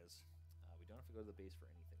where it is. We don't have to go to the base for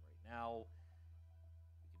anything right now.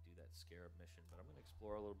 We can do that Scarab mission, but I'm going to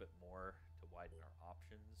explore a little bit more to widen our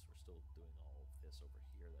options. We're still doing all of this over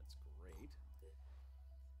here. That's great.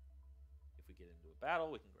 If we get into a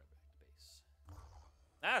battle, we can grab back to base.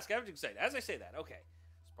 Scavenging site. As I say that, okay.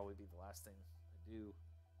 This will probably be the last thing I do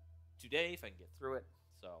today if I can get through it.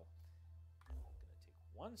 So, I'm going to take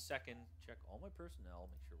 1 second, check all my personnel,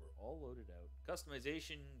 make sure we're all loaded out.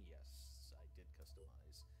 Customization, yes, I did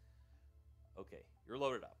customize. Okay, you're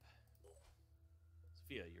loaded up.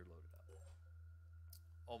 Sophia, you're loaded up.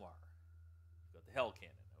 Omar, you've got the Hell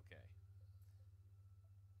Cannon, okay.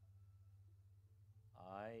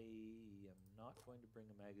 I am not going to bring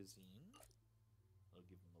a magazine. I'll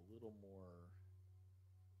give him a little more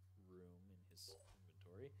room in his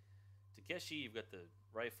inventory. Takeshi, you've got the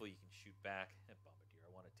rifle you can shoot back. And Bombardier,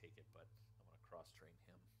 I want to take it, but I want to cross-train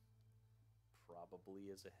him. Probably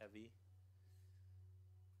as a heavy.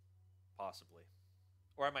 Possibly.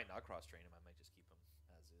 Or I might not cross-train him. I might just keep him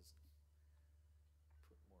as is.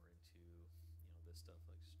 Put more into, this stuff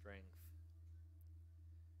like strength,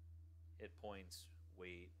 hit points,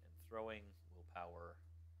 weight, and throwing, willpower,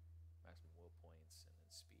 maximum will points, and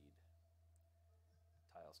then speed.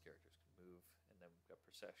 Tiles characters can move. And then we've got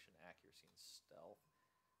perception, accuracy, and stealth.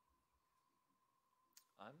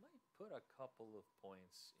 I might put a couple of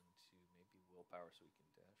points into maybe willpower so we can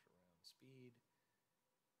dash around. Speed.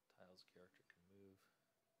 Tiles character can move.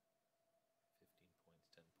 15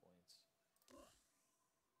 points, 10 points.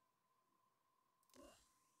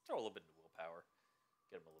 Throw a little bit into willpower.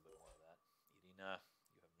 Get him a little bit more of that. Irina,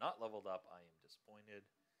 you have not leveled up. I am disappointed.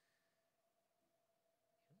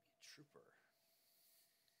 He'll be a trooper.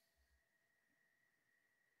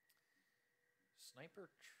 Sniper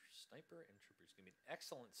and trooper. He's going to be an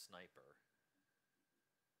excellent sniper.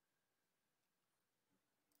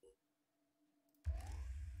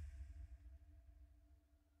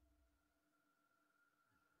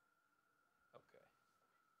 Okay.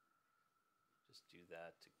 Just do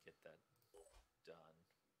that to get that done.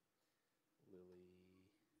 Lily.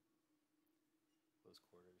 Close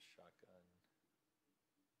quarters, shotgun.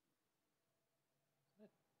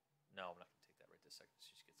 No, I'm not going to take that right this second.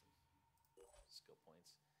 She just gets some skill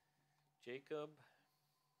points. Jacob.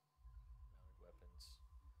 Mounted weapons.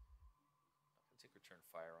 Not going to take return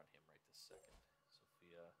fire on him right this second.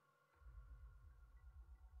 Sophia.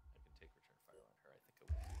 I can take return fire on her. I think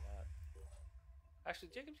I will do that.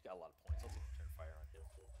 Actually, Jacob's got a lot of points. I'll take return fire on him.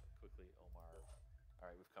 Quickly, Omar.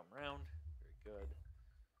 Alright, we've come around. Very good.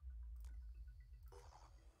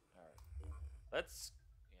 Alright. Let's...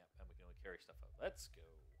 Yeah, and we can only carry stuff out. Let's go.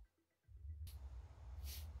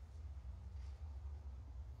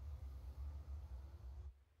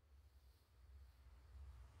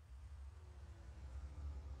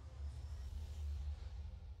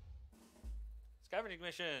 Scavenging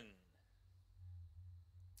Mission.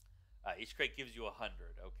 Each crate gives you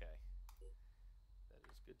 100. Okay. That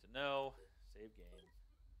is good to know. Save game.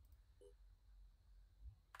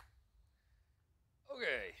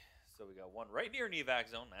 Okay. So we got one right near an evac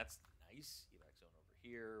zone. That's nice. Evac zone over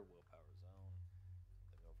here. Willpower zone.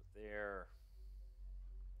 Something over there.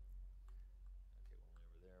 Okay, one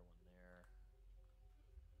over there. One there.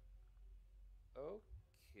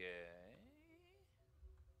 Okay.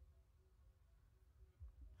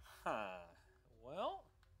 Huh. Well,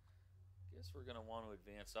 guess we're going to want to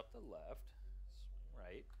advance up the left, swing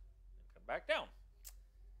right, and come back down.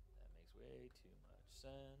 That makes way too much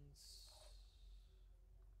sense.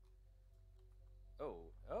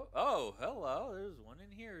 Oh, hello. There's one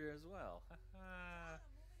in here as well.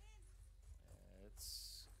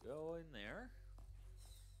 Let's go in there.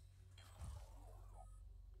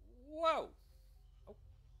 Whoa.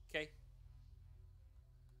 Okay.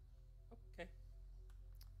 Okay.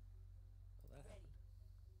 Well, that happened.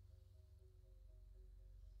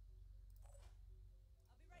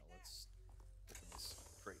 Now let's open this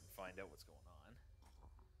crate and find out what's going on.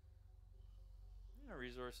 Yeah,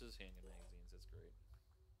 resources, handgun magazines, that's great.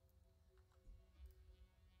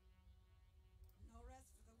 No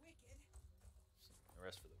rest for the wicked. The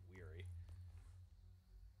rest for the weary.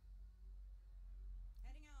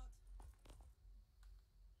 Heading out.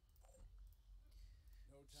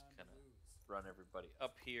 No Just time kind to of lose. run everybody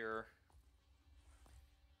up here.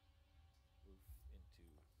 Move into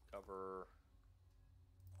cover.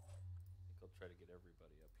 I think I'll try to get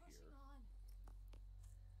everybody up here. Pushing on. If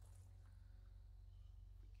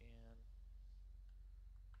we can.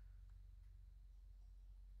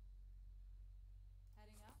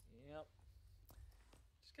 Heading out. Yep.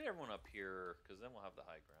 Just get everyone up here, because then we'll have the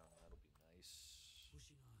high ground. That'll be nice.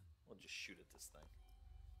 Pushing on. We'll just shoot at this thing.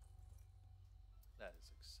 That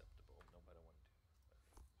is acceptable. Nope, I don't want to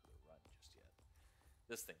do the run just yet.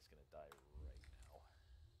 This thing's going to die right now.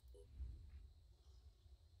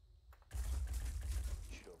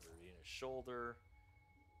 Shoot over in his shoulder.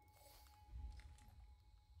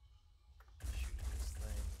 Shoot at this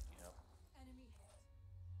thing. Yep. Enemy hit.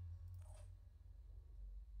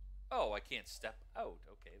 Oh, I can't step out.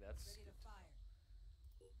 Okay, that's Ready to good. fire.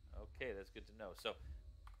 Okay, that's good to know. So,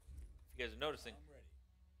 if you guys are noticing, I'm ready.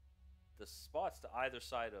 the spots to either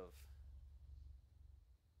side of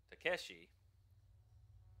Takeshi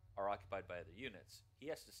are occupied by other units. He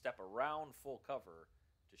has to step around full cover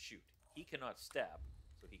to shoot. He cannot step,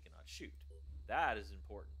 so he cannot shoot. That is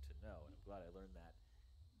important to know, and I'm glad I learned that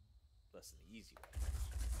lesson the easy way.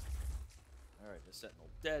 Alright, the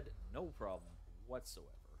Sentinel dead. No problem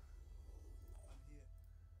whatsoever. I'm here.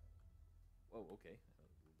 Whoa, okay. A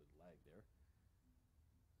little bit of lag there.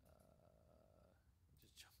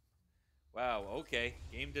 Just jump. Wow, okay.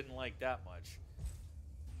 Game didn't like that much.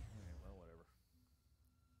 Alright, well, whatever.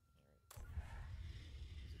 Alright.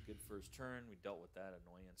 It was a good first turn. We dealt with that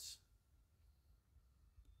annoyance.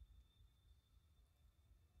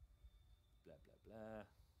 Blah, blah, blah.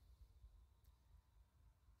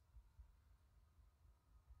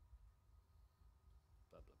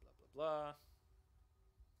 Blah, blah, blah, blah, blah.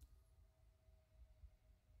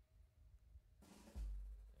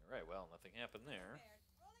 Alright, well, nothing happened there. Prepared.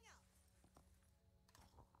 Rolling out.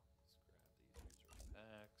 Let's grab these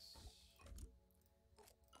packs.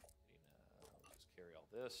 I'll just carry all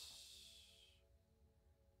this.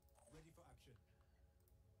 Ready for action.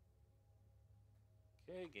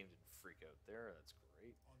 Okay, game didn't freak out there. That's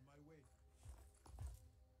great. On my way.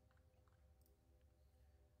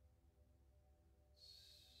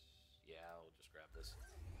 Yeah, I'll just grab this.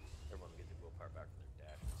 Everyone will get the willpower back from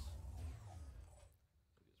their dashes.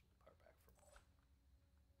 He'll get his willpower back from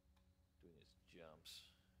doing his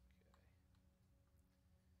jumps.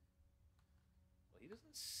 Okay. Well, he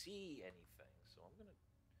doesn't see anything, so I'm gonna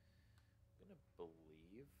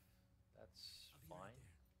believe that's I'll be fine. right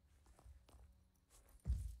there.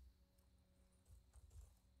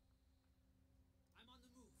 I'm on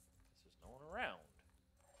the move. Guess there's no one around.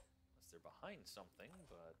 Unless they're behind something,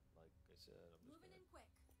 but like I said, I'm Moving in quick.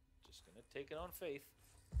 just gonna take it on faith.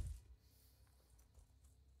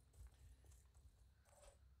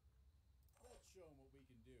 Let's show them what we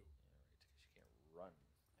can do. Alright, because you can't run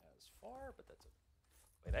as far, but that's a...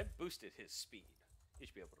 Wait, I boosted his speed. He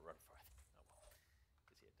should be able to run farther. Oh well.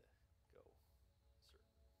 Because he had to go a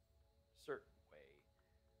certain way to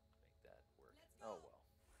make that work. Let's Oh go. well.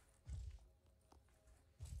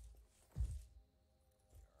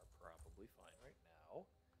 We are probably fine right now.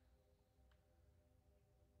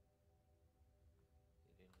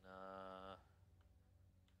 Getting, I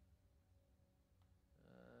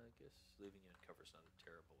guess leaving you in cover is not a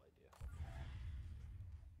terrible idea.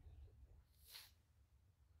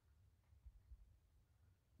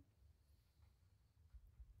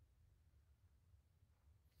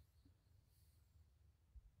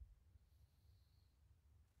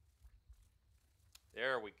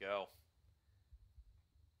 There we go.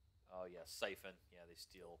 Oh yeah, Siphon. Yeah, they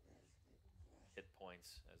steal hit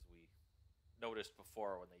points, as we noticed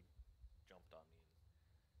before when they jumped on me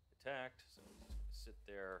and attacked. So I'm just gonna sit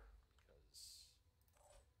there because it's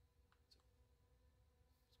great.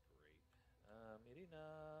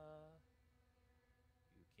 Irina,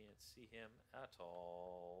 you can't see him at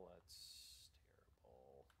all. That's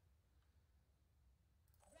terrible.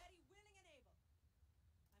 Ready, willing, and able.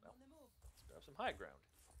 I'm Well. on the move. Let's grab some high ground.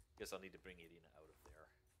 Guess I'll need to bring Irina out of there.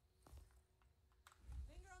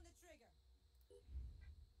 Finger on the trigger. Yeah,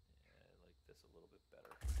 I like this a little bit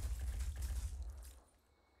better.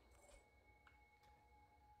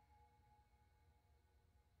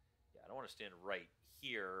 Yeah, I don't want to stand right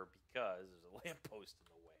here because there's a lamppost in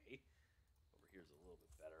the way. Over here's a little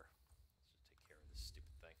bit better. Let's just take care of this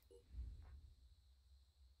stupid thing.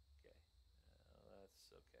 Okay.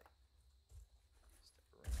 That's okay. Step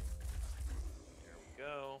around. There we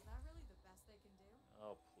go. Is that really the best they can do?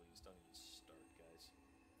 Oh, please, don't even start, guys.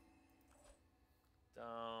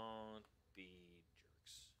 Don't be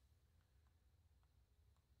jerks.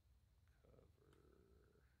 Cover.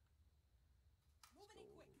 Moving in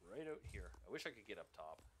quick. Right out here. I wish I could get up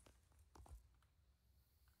top.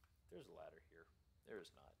 There's a ladder here. There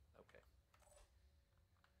is not. Okay.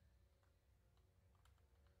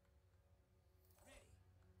 Ready.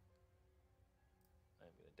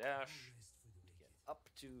 I'm going to dash No rest for the to get wicked. up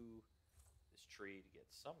to this tree to get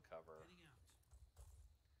some cover. Heading out.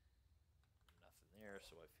 Nothing there,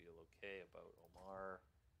 so I feel okay about Omar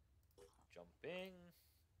jumping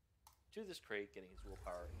to this crate, getting his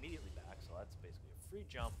willpower immediately back, so that's basically a free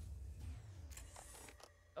jump.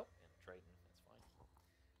 Oh, and Triton, that's fine.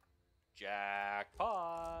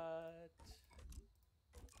 Jackpot!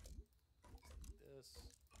 Like this.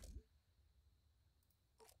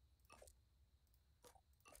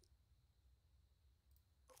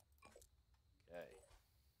 Okay.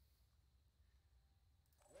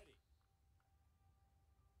 Ready.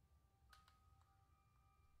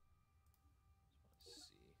 Let's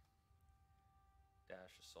see.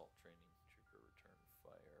 Dash assault training, trigger return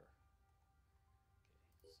fire.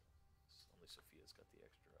 Okay, so only Sophia's got the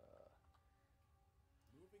extra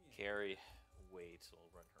Moving in. carry weight, so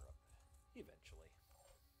I'll run her up eventually.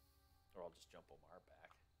 Or I'll just jump Omar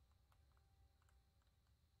back.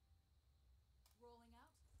 Rolling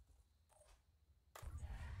out.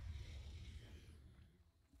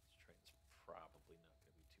 This train's probably not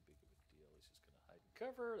going to be too big of a deal. He's just going to hide and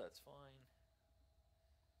cover. That's fine.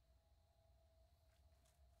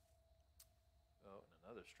 Oh, and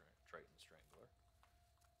another Triton Strangler.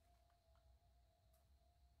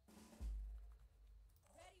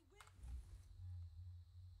 Ready, will.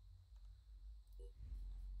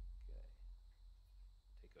 Okay.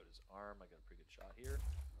 Take out his arm. I got a pretty good shot here.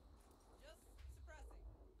 Just suppressing.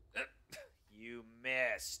 You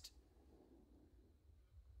missed.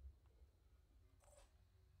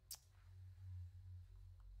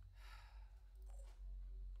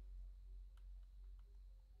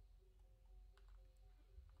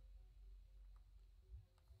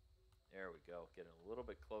 There we go. Getting a little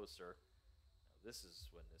bit closer. Now, this is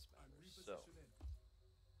when this matters. So.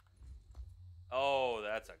 Oh,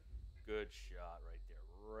 that's a good shot right there.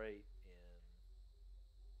 Right in.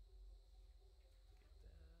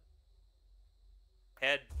 Get that.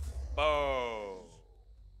 Head. Boom.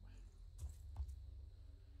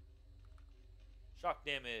 Shock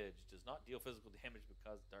damage does not deal physical damage but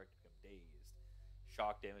causes the target to become dazed.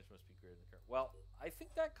 Shock damage must be greater than the current. Well, I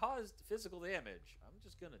think that caused physical damage. I'm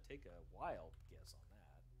just going to take a wild guess on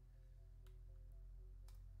that.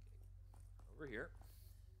 Okay. Over here.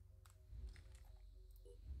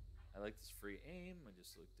 I like this free aim. I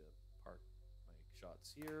just like to park my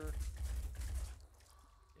shots here.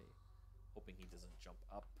 Okay. Hoping he doesn't jump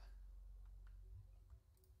up.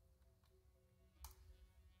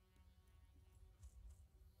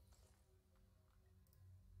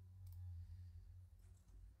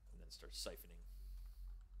 Start siphoning.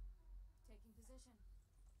 Taking position.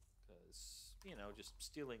 Because, you know, just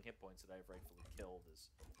stealing hit points that I've rightfully killed is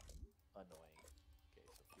annoying. Okay,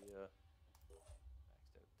 Sophia.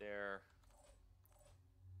 Maxed out there.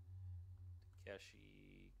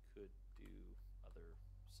 Takeshi could do other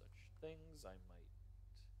such things. I might...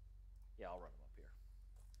 Yeah, I'll run him up here.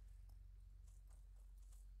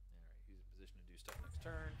 Alright, he's in position to do stuff next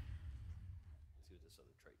turn. Let's see what this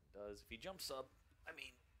other Triton does. If he jumps up, I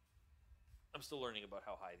mean... I'm still learning about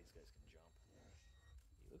how high these guys can jump.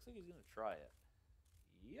 He looks like he's going to try it.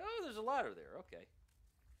 Yo, there's a ladder there. Okay.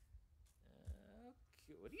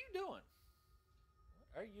 Okay. What are you doing?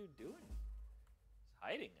 What are you doing? He's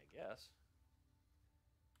hiding, I guess.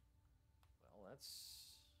 Well, that's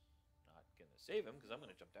not going to save him because I'm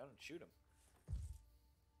going to jump down and shoot him.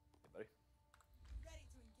 Hey, buddy. Ready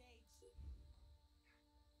to engage.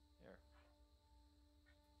 There.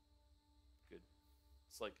 Good.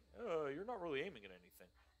 It's like, oh, you're not really aiming at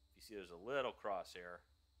anything. If you see there's a little crosshair,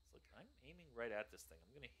 it's like, I'm aiming right at this thing.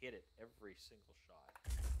 I'm going to hit it every single shot.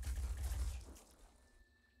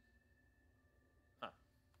 Huh.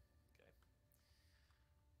 Okay.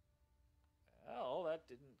 Well, that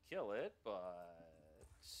didn't kill it, but...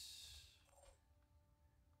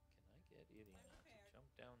 Can I get Idiana to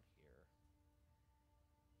jump down here?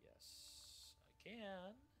 Yes, I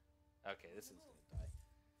can. Okay, this is going to die.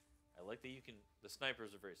 I like that you can... The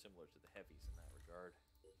snipers are very similar to the heavies in that regard.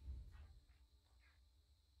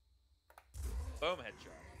 Boom,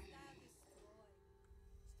 headshot.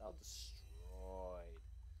 Style destroyed.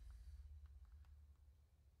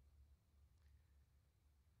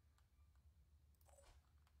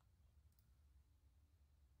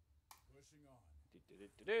 Pushing on.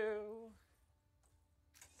 Do-do-do-do-do.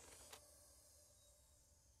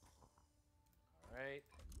 Alright.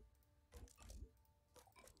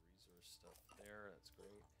 Stuff there, that's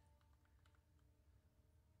great.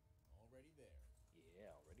 Already there. Yeah,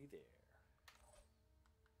 already there.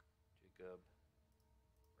 Jacob,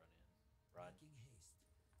 run in.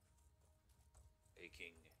 Run.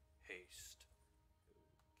 Making haste.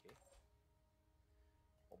 Okay.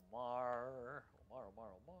 Omar.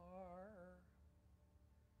 Omar.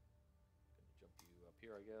 Gonna jump you up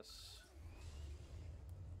here, I guess.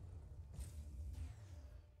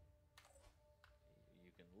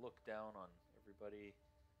 Look down on everybody.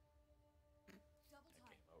 That came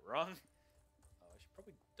out wrong. Oh, I should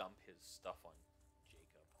probably dump his stuff on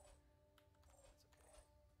Jacob. That's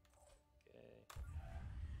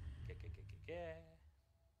okay. Okay.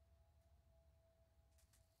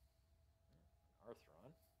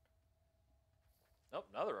 Arthron. Nope,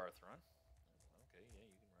 another Arthron. Okay, yeah,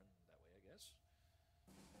 you can run that way, I guess.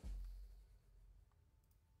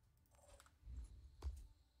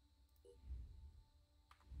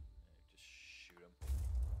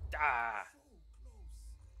 Ah! So close.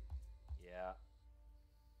 Yeah.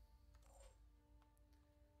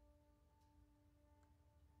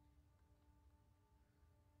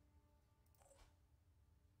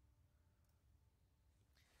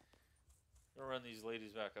 Gonna run these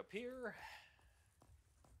ladies back up here.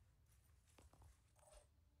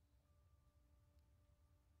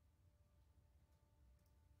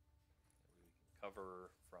 We can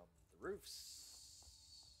cover from the roofs.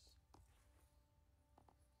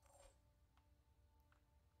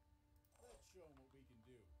 Let's show 'em what we can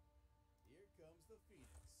do. Here comes the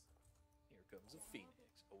Phoenix. Here comes a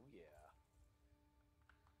Phoenix. Oh yeah.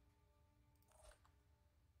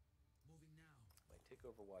 Moving now. My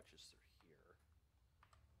takeover watches through here.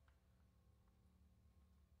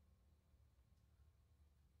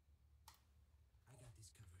 I got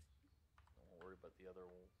this covered. Don't worry about the other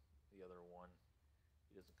one.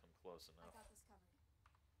 He doesn't come close I enough. got this covered.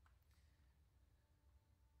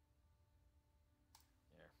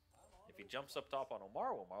 There. If he jumps up top on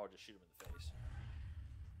Omar, Omar will just shoot him in the face.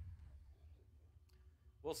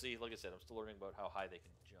 We'll see. Like I said, I'm still learning about how high they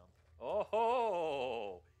can jump.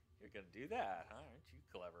 Oh, you're going to do that, huh? Aren't you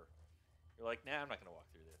clever? You're like, nah, I'm not going to walk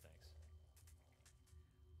through there, thanks.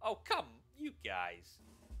 Oh, come, you guys.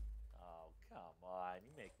 Oh, come on.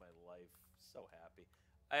 You make my life so happy.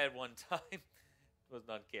 I had one time, it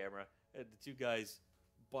wasn't on camera, I had the two guys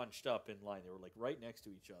bunched up in line. They were like right next to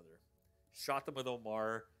each other. Shot them with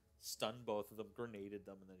Omar, stunned both of them, grenaded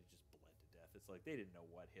them, and then he just bled to death. It's like they didn't know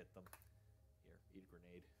what hit them. Here, eat a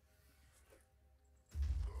grenade. So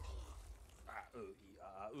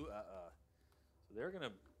they're going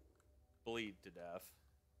to bleed to death.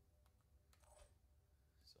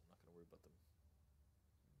 So I'm not going to worry about them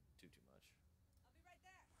too much. I'll be right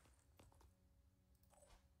there.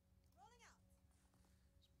 Rolling out. Let's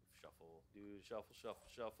move, shuffle, dude, shuffle, shuffle,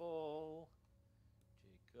 shuffle.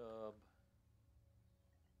 Jacob.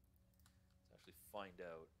 Let's actually find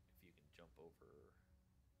out if you can jump over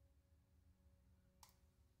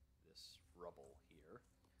this rubble here.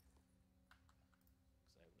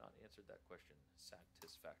 Because I have not answered that question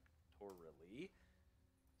satisfactorily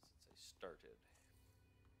since I started.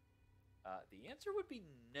 The answer would be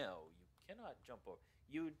no. You cannot jump over.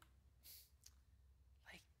 You'd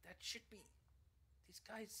like that should be. These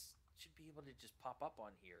guys should be able to just pop up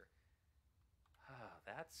on here.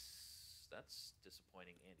 That's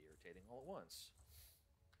disappointing and irritating all at once.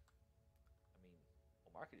 I mean,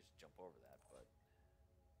 Omar could just jump over that, but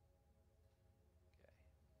okay.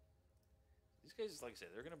 These guys, like I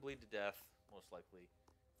said, they're gonna bleed to death most likely.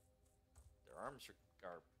 Their arms are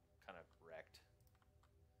kind of wrecked.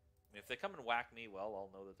 I mean, if they come and whack me, well,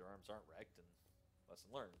 I'll know that their arms aren't wrecked, and lesson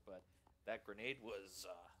learned. But that grenade was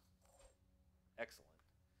excellent.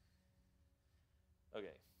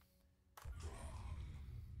 Okay.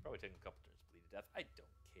 Probably taking a couple turns to bleed to death. I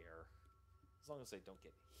don't care. As long as they don't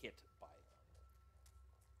get hit by them.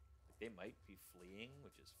 Like, they might be fleeing,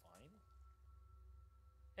 which is fine.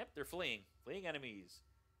 Yep, they're fleeing. Fleeing enemies.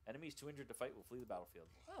 Enemies too injured to fight will flee the battlefield.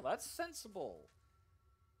 Oh, that's sensible.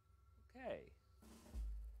 Okay.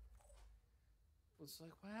 It's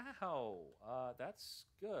like, wow, that's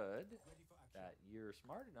good that you're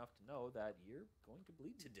smart enough to know that you're going to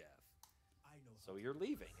bleed to death. So you're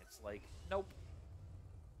leaving. It's like, nope.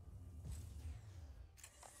 It's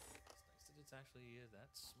nice that it's actually that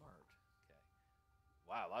smart. Okay.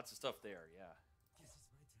 Wow, lots of stuff there, yeah. Guess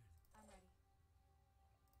it's my turn. I'm ready.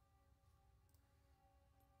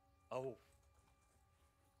 Oh.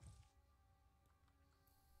 What's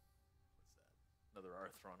that? Another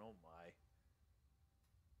Arthron, oh my.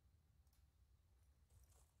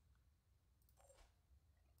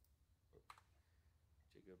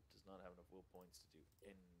 Jacob does not have enough will points to do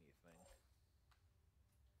anything.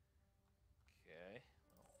 Okay,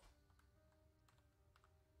 well.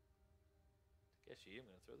 Takeshi, I'm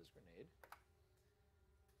going to throw this grenade.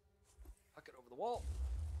 Huck it over the wall.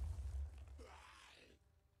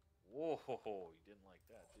 Whoa, you didn't like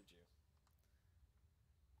that, did you?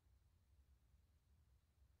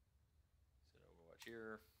 Set Overwatch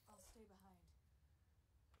here. I'll stay behind.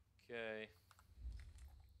 Okay.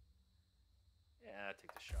 Yeah,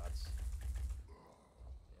 take the shots.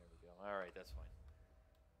 There we go. Alright, that's fine.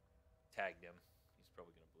 Tagged him. He's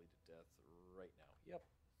probably going to bleed to death right now. Yep.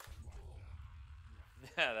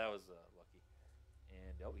 Yeah, that was lucky.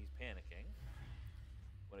 And, oh, he's panicking.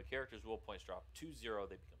 When a character's will points drop to 0,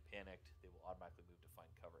 they become panicked. They will automatically move to find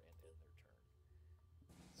cover and end their turn.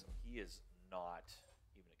 So he is not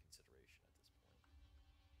even a consideration at this point.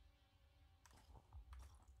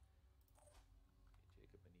 Okay,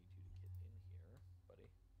 Jacob, I need you to get in here, buddy.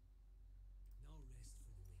 No rest for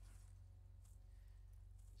the wicked.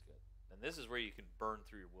 He's good. And this is where you can burn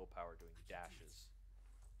through your willpower doing dashes.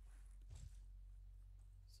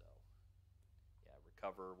 So, yeah,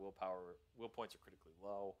 recover, willpower, will points are critically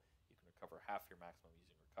low. You can recover half your maximum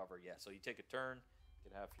using recover. Yeah, so you take a turn,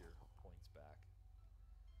 get half your points back.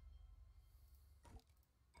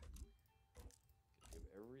 Give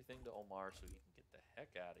everything to Omar so he can get the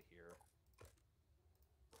heck out of here.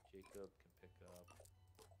 Jacob can pick up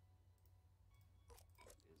what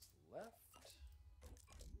is left.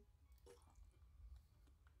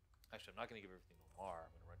 Actually, I'm not going to give everything to Omar.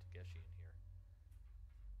 I'm going to run Takeshi in here.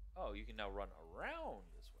 Oh, you can now run around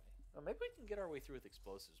this way. Oh, maybe we can get our way through with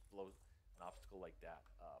explosives, blow an obstacle like that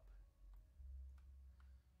up.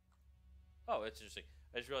 Oh, that's interesting.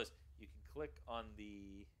 I just realized you can click on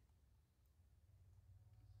the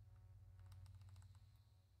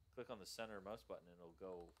center mouse button and it'll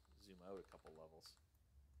go zoom out a couple levels.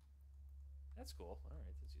 That's cool. All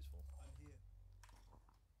right, that's useful. I'm here.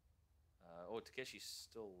 Oh, Takeshi's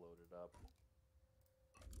still loaded up.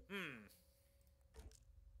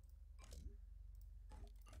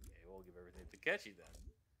 Okay, we'll give everything to Takeshi then.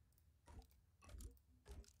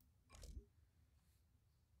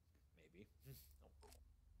 Maybe. Nope.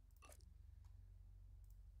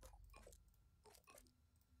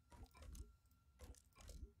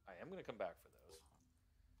 I am going to come back for those.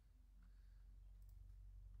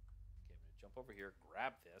 Okay, I'm going to jump over here,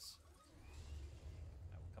 grab this.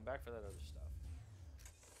 I will come back for that other stuff.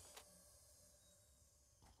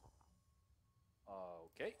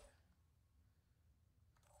 Okay.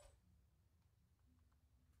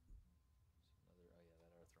 Another, oh yeah,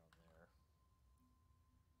 that Arthron there.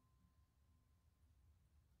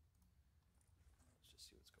 Let's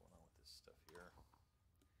just see what's going on with this stuff here.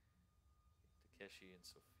 Takeshi and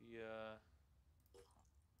Sophia. And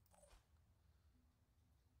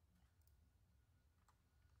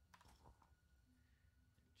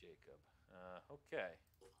Jacob. Okay.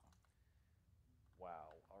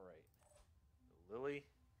 Wow. All right. Lily.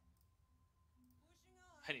 Pushing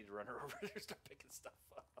on. I need to run her over there and start picking stuff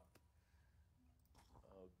up.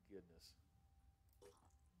 Oh, goodness.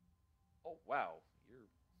 Oh, wow.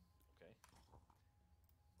 You're... Okay.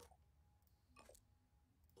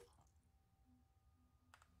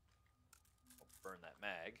 I'll burn that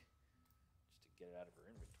mag just to get it out of her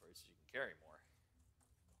inventory so she can carry more.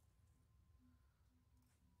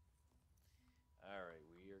 Alright,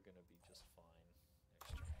 we are going to be just fine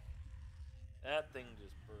next turn. That thing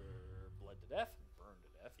just bled to death and burned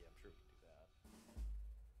to death. Yeah, I'm sure we can do that.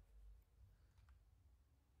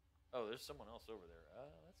 Oh, there's someone else over there.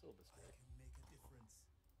 That's a little bit scary. I can make a difference.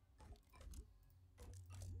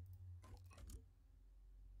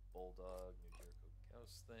 Bulldog, New Jericho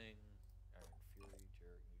Kaos thing. Iron Fury,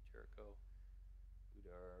 New Jericho.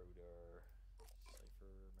 Udar,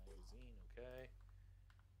 Cypher magazine, okay.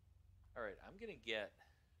 Alright, I'm gonna get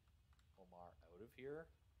Omar out of here.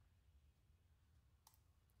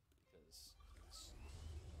 Because it's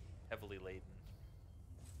heavily laden.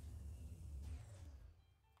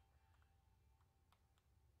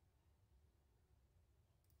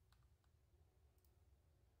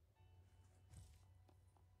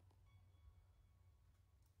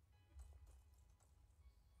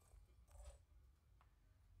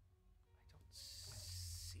 I don't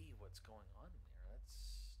see what's going on there. That's...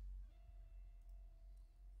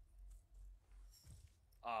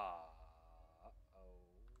 uh-oh. For my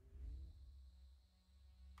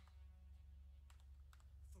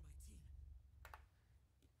team.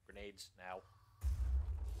 Grenades now.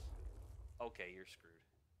 Okay, you're screwed.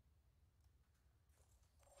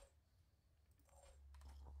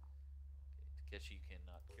 Okay, Takeshi, you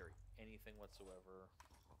cannot carry anything whatsoever.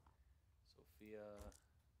 Sophia.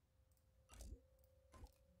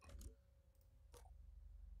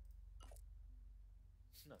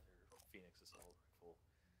 Another Phoenix assault rifle.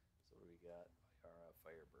 So what do we got? Bayara,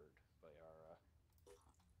 Firebird, Bayara.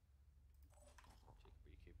 Jacob, are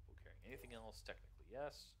you capable of carrying anything else? Technically,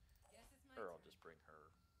 yes. Guess it's my Or I'll turn. just bring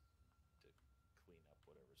her to clean up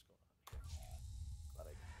whatever's going on here. Glad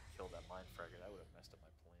I killed that mine fragment. I would have messed up my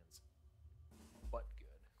plans. But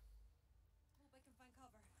good. Hope I can find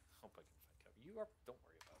cover. Hope I can find cover. You are. Don't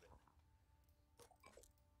worry about it.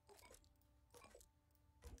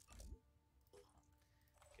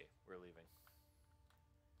 Okay, we're leaving.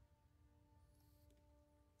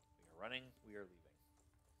 We are running. We are leaving.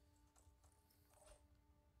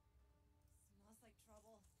 Smells like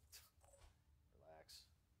trouble. Relax.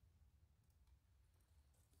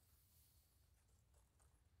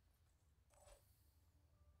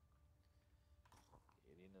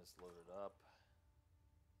 Irina's loaded up.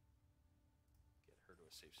 Get her to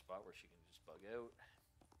a safe spot where she can just bug out.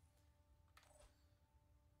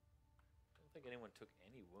 Don't think anyone took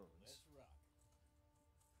any wounds. Let's rock.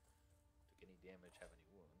 Took any damage, have any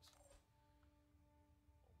wounds.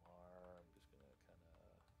 Omar, I'm just gonna kind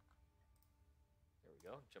of... There we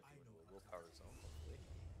go. Jump you into a willpower zone, hopefully.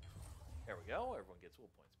 There we go. Everyone gets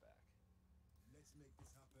will points back. Let's make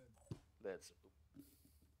this happen. Let's... This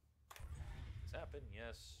happen,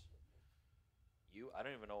 yes. You? I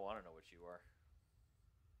don't even want to know what you are.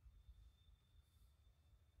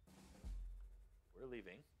 We're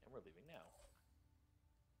leaving, and we're leaving now.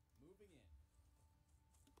 Moving in.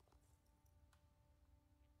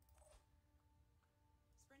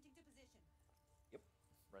 Sprinting to position. Yep.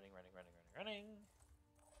 Running, running, running, running, running.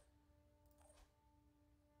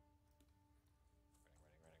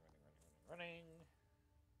 Running.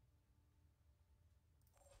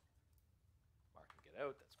 Mark can get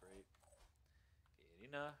out, that's great. Okay,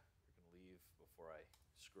 Irina, you're gonna leave before I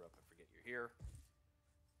screw up and forget you're here.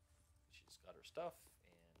 She's got her stuff,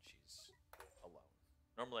 and she's alone.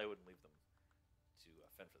 Normally I wouldn't leave them to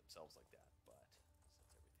fend for themselves like that, but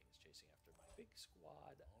since everything is chasing after my big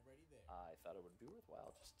squad, Already there. I thought it would be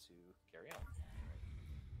worthwhile just to carry on. Alright.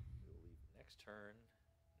 We'll leave next turn.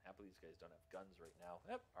 Happily these guys don't have guns right now.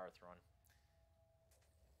 Yep, Arthron.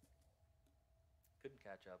 Couldn't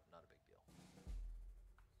catch up, not a big deal.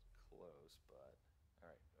 Close, but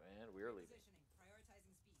alright, and we're leaving. Positioning.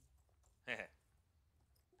 Prioritizing speed.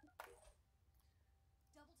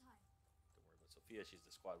 Double time. Don't worry about Sophia, she's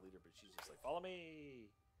the squad leader, but she's just like, follow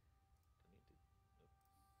me! Don't need to.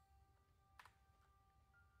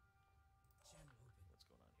 Nope. Channel open. What's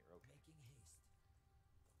going on here? Okay. Making haste.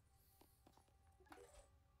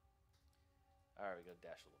 Alright, we gotta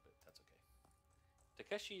dash a little bit. That's okay.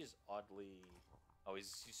 Takeshi is oddly. Oh,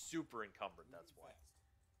 he's super encumbered, that's why.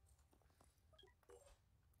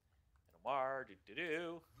 And Omar,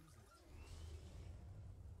 do.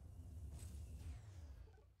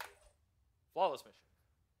 Flawless mission.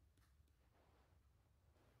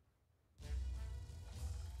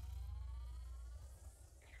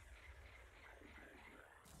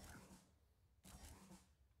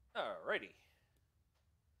 Alrighty.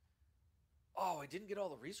 Oh, I didn't get all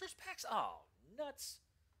the resource packs? Oh, nuts.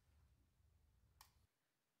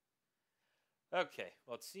 Okay,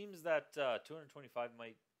 well, it seems that 225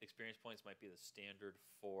 experience points might be the standard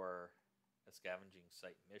for a scavenging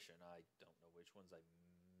site mission. I don't know which ones I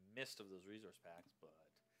missed of those resource packs, but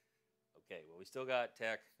okay. Well, we still got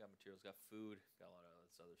tech, got materials, got food, got a lot of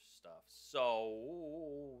this other stuff.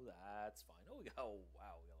 So that's fine. Oh,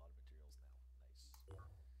 wow, we got a lot of materials now. Nice.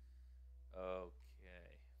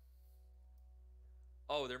 Okay.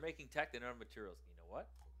 Oh, they're making tech. They don't have materials. You know what?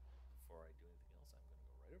 Before I do anything else, I'm going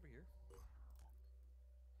to go right over here.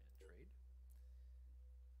 Trade.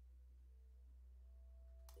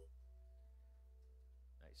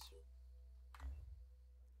 Nice. And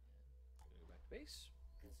I'm gonna go back to base.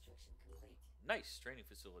 Construction complete. Nice training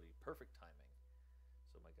facility. Perfect timing.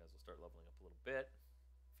 So my guys will start leveling up a little bit.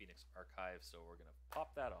 Phoenix Archive. So we're gonna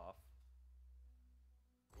pop that off.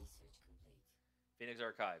 Research complete. Phoenix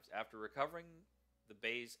Archives. After recovering the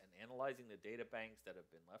base and analyzing the data banks that have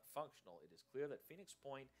been left functional, it is clear that Phoenix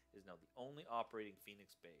Point is now the only operating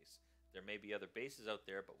Phoenix base. There may be other bases out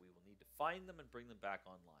there, but we will need to find them and bring them back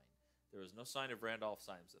online. There is no sign of Randolph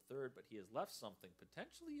Symes III, but he has left something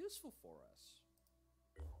potentially useful for us.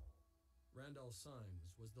 Randall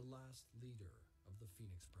Symes was the last leader of the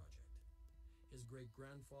Phoenix Project. His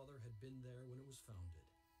great-grandfather had been there when it was founded,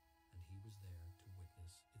 and he was there to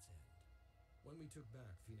witness its end. When we took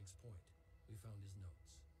back Phoenix Point, we found his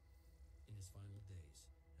notes. In his final days,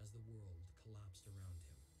 as the world collapsed around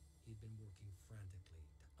him, he'd been working frantically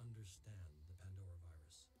to understand the Pandora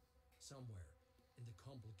virus. Somewhere in the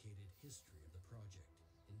complicated history of the project,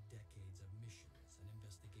 in decades of missions and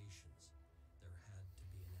investigations, there had to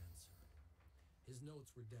be an answer. His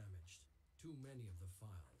notes were damaged, too many of the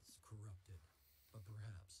files corrupted, but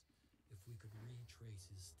perhaps if we could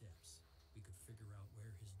retrace his steps, we could figure out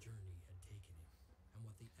where his journey had taken him and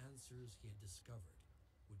what the answers he had discovered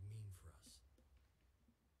would mean for us.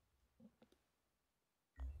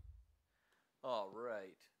 All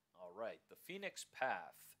right. The Phoenix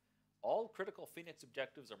Path. All critical Phoenix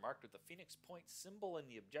objectives are marked with the Phoenix Point symbol in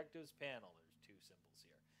the objectives panel. There's two symbols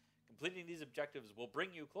here. Completing these objectives will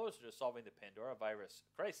bring you closer to solving the Pandora virus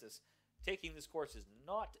crisis. Taking this course is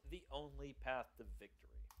not the only path to victory.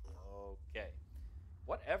 Okay.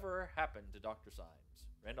 Whatever happened to Dr. Symes?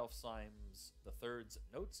 Randolph Symes III's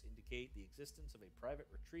notes indicate the existence of a private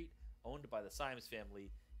retreat owned by the Symes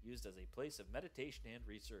family, used as a place of meditation and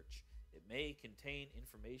research. It may contain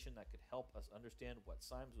information that could help us understand what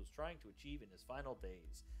Symes was trying to achieve in his final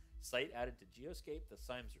days. Site added to Geoscape, the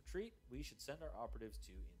Symes retreat. We should send our operatives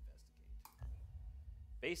to investigate.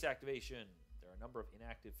 Base activation. There are a number of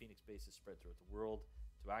inactive Phoenix bases spread throughout the world.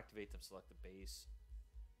 To activate them, select the base.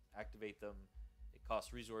 Activate them. It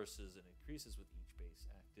costs resources and increases with each base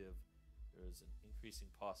active. There is an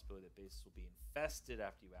increasing possibility that bases will be infested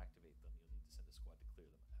after you activate them. You'll need to send a squad to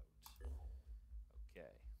clear them out.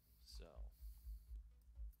 Okay, so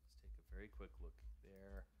let's take a very quick look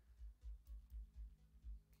there.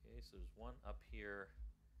 Okay, so there's one up here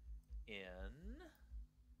in,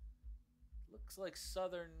 looks like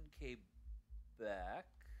southern Quebec,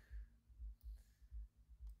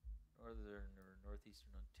 northern or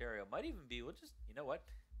northeastern Ontario. Might even be, we'll just, you know what,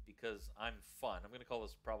 because I'm fun, I'm going to call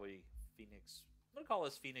this probably Phoenix, I'm going to call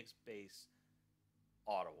this Phoenix base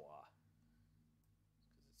Ottawa, because it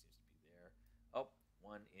seems to be there. Oh,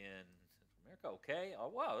 one in Central America, okay. Oh,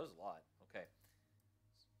 wow, there's a lot. Okay,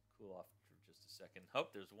 let's cool off for just a second. Oh,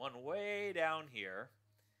 there's one way down here.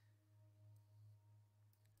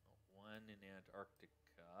 Oh, one One in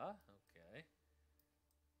Antarctica. Okay.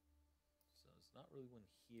 So it's not really one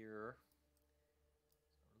here.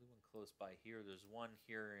 There's not really one close by here. There's one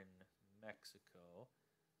here in Mexico.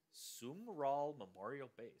 Sumral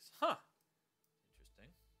Memorial Base. Huh.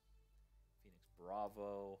 Interesting. Phoenix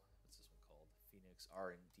Bravo. What's this one called? Phoenix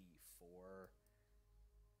R&D 4.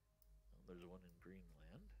 Oh, there's one in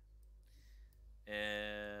Greenland.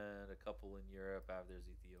 And a couple in Europe. There's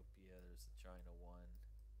Ethiopia. There's the China one.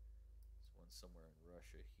 There's one somewhere in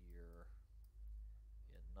Russia here.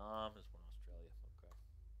 Vietnam. There's one in Australia. Okay.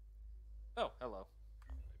 Oh, hello.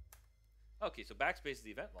 Okay, so backspace is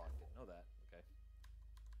the event log. Didn't know that. Okay.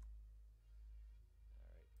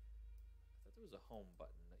 Alright. I thought there was a home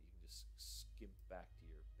button that you can just skimp back to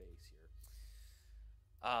your base here.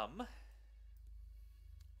 I might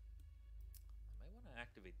want to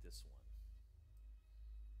activate this one.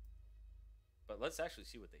 But let's actually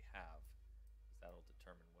see what they have, because that'll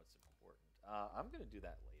determine what's important. I'm going to do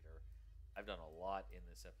that later. I've done a lot in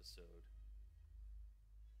this episode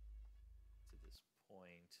to this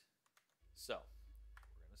point. So,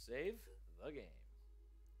 we're going to save the game.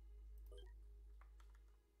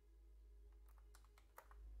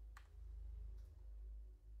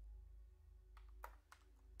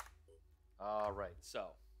 All right,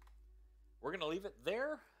 so we're going to leave it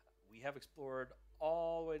there. We have explored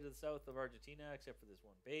all the way to the south of Argentina, except for this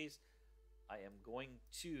one base. I am going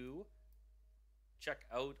to check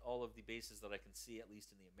out all of the bases that I can see, at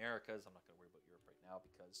least in the Americas. I'm not going to worry about Europe right now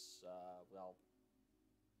because, well,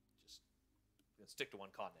 just going to stick to one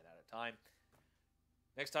continent at a time.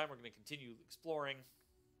 Next time, we're going to continue exploring,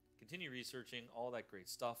 continue researching, all that great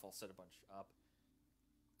stuff. I'll set a bunch up,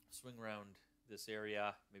 swing around this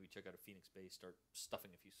area, maybe check out a Phoenix base, start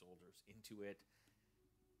stuffing a few soldiers into it.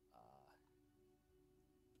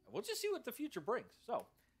 We'll just see what the future brings. So,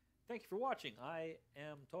 thank you for watching. I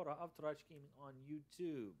am Tora of Torachi Gaming on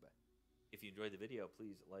YouTube. If you enjoyed the video,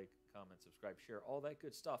 please like, comment, subscribe, share, all that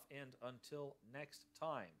good stuff. And until next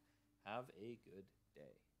time, have a good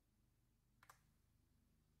day.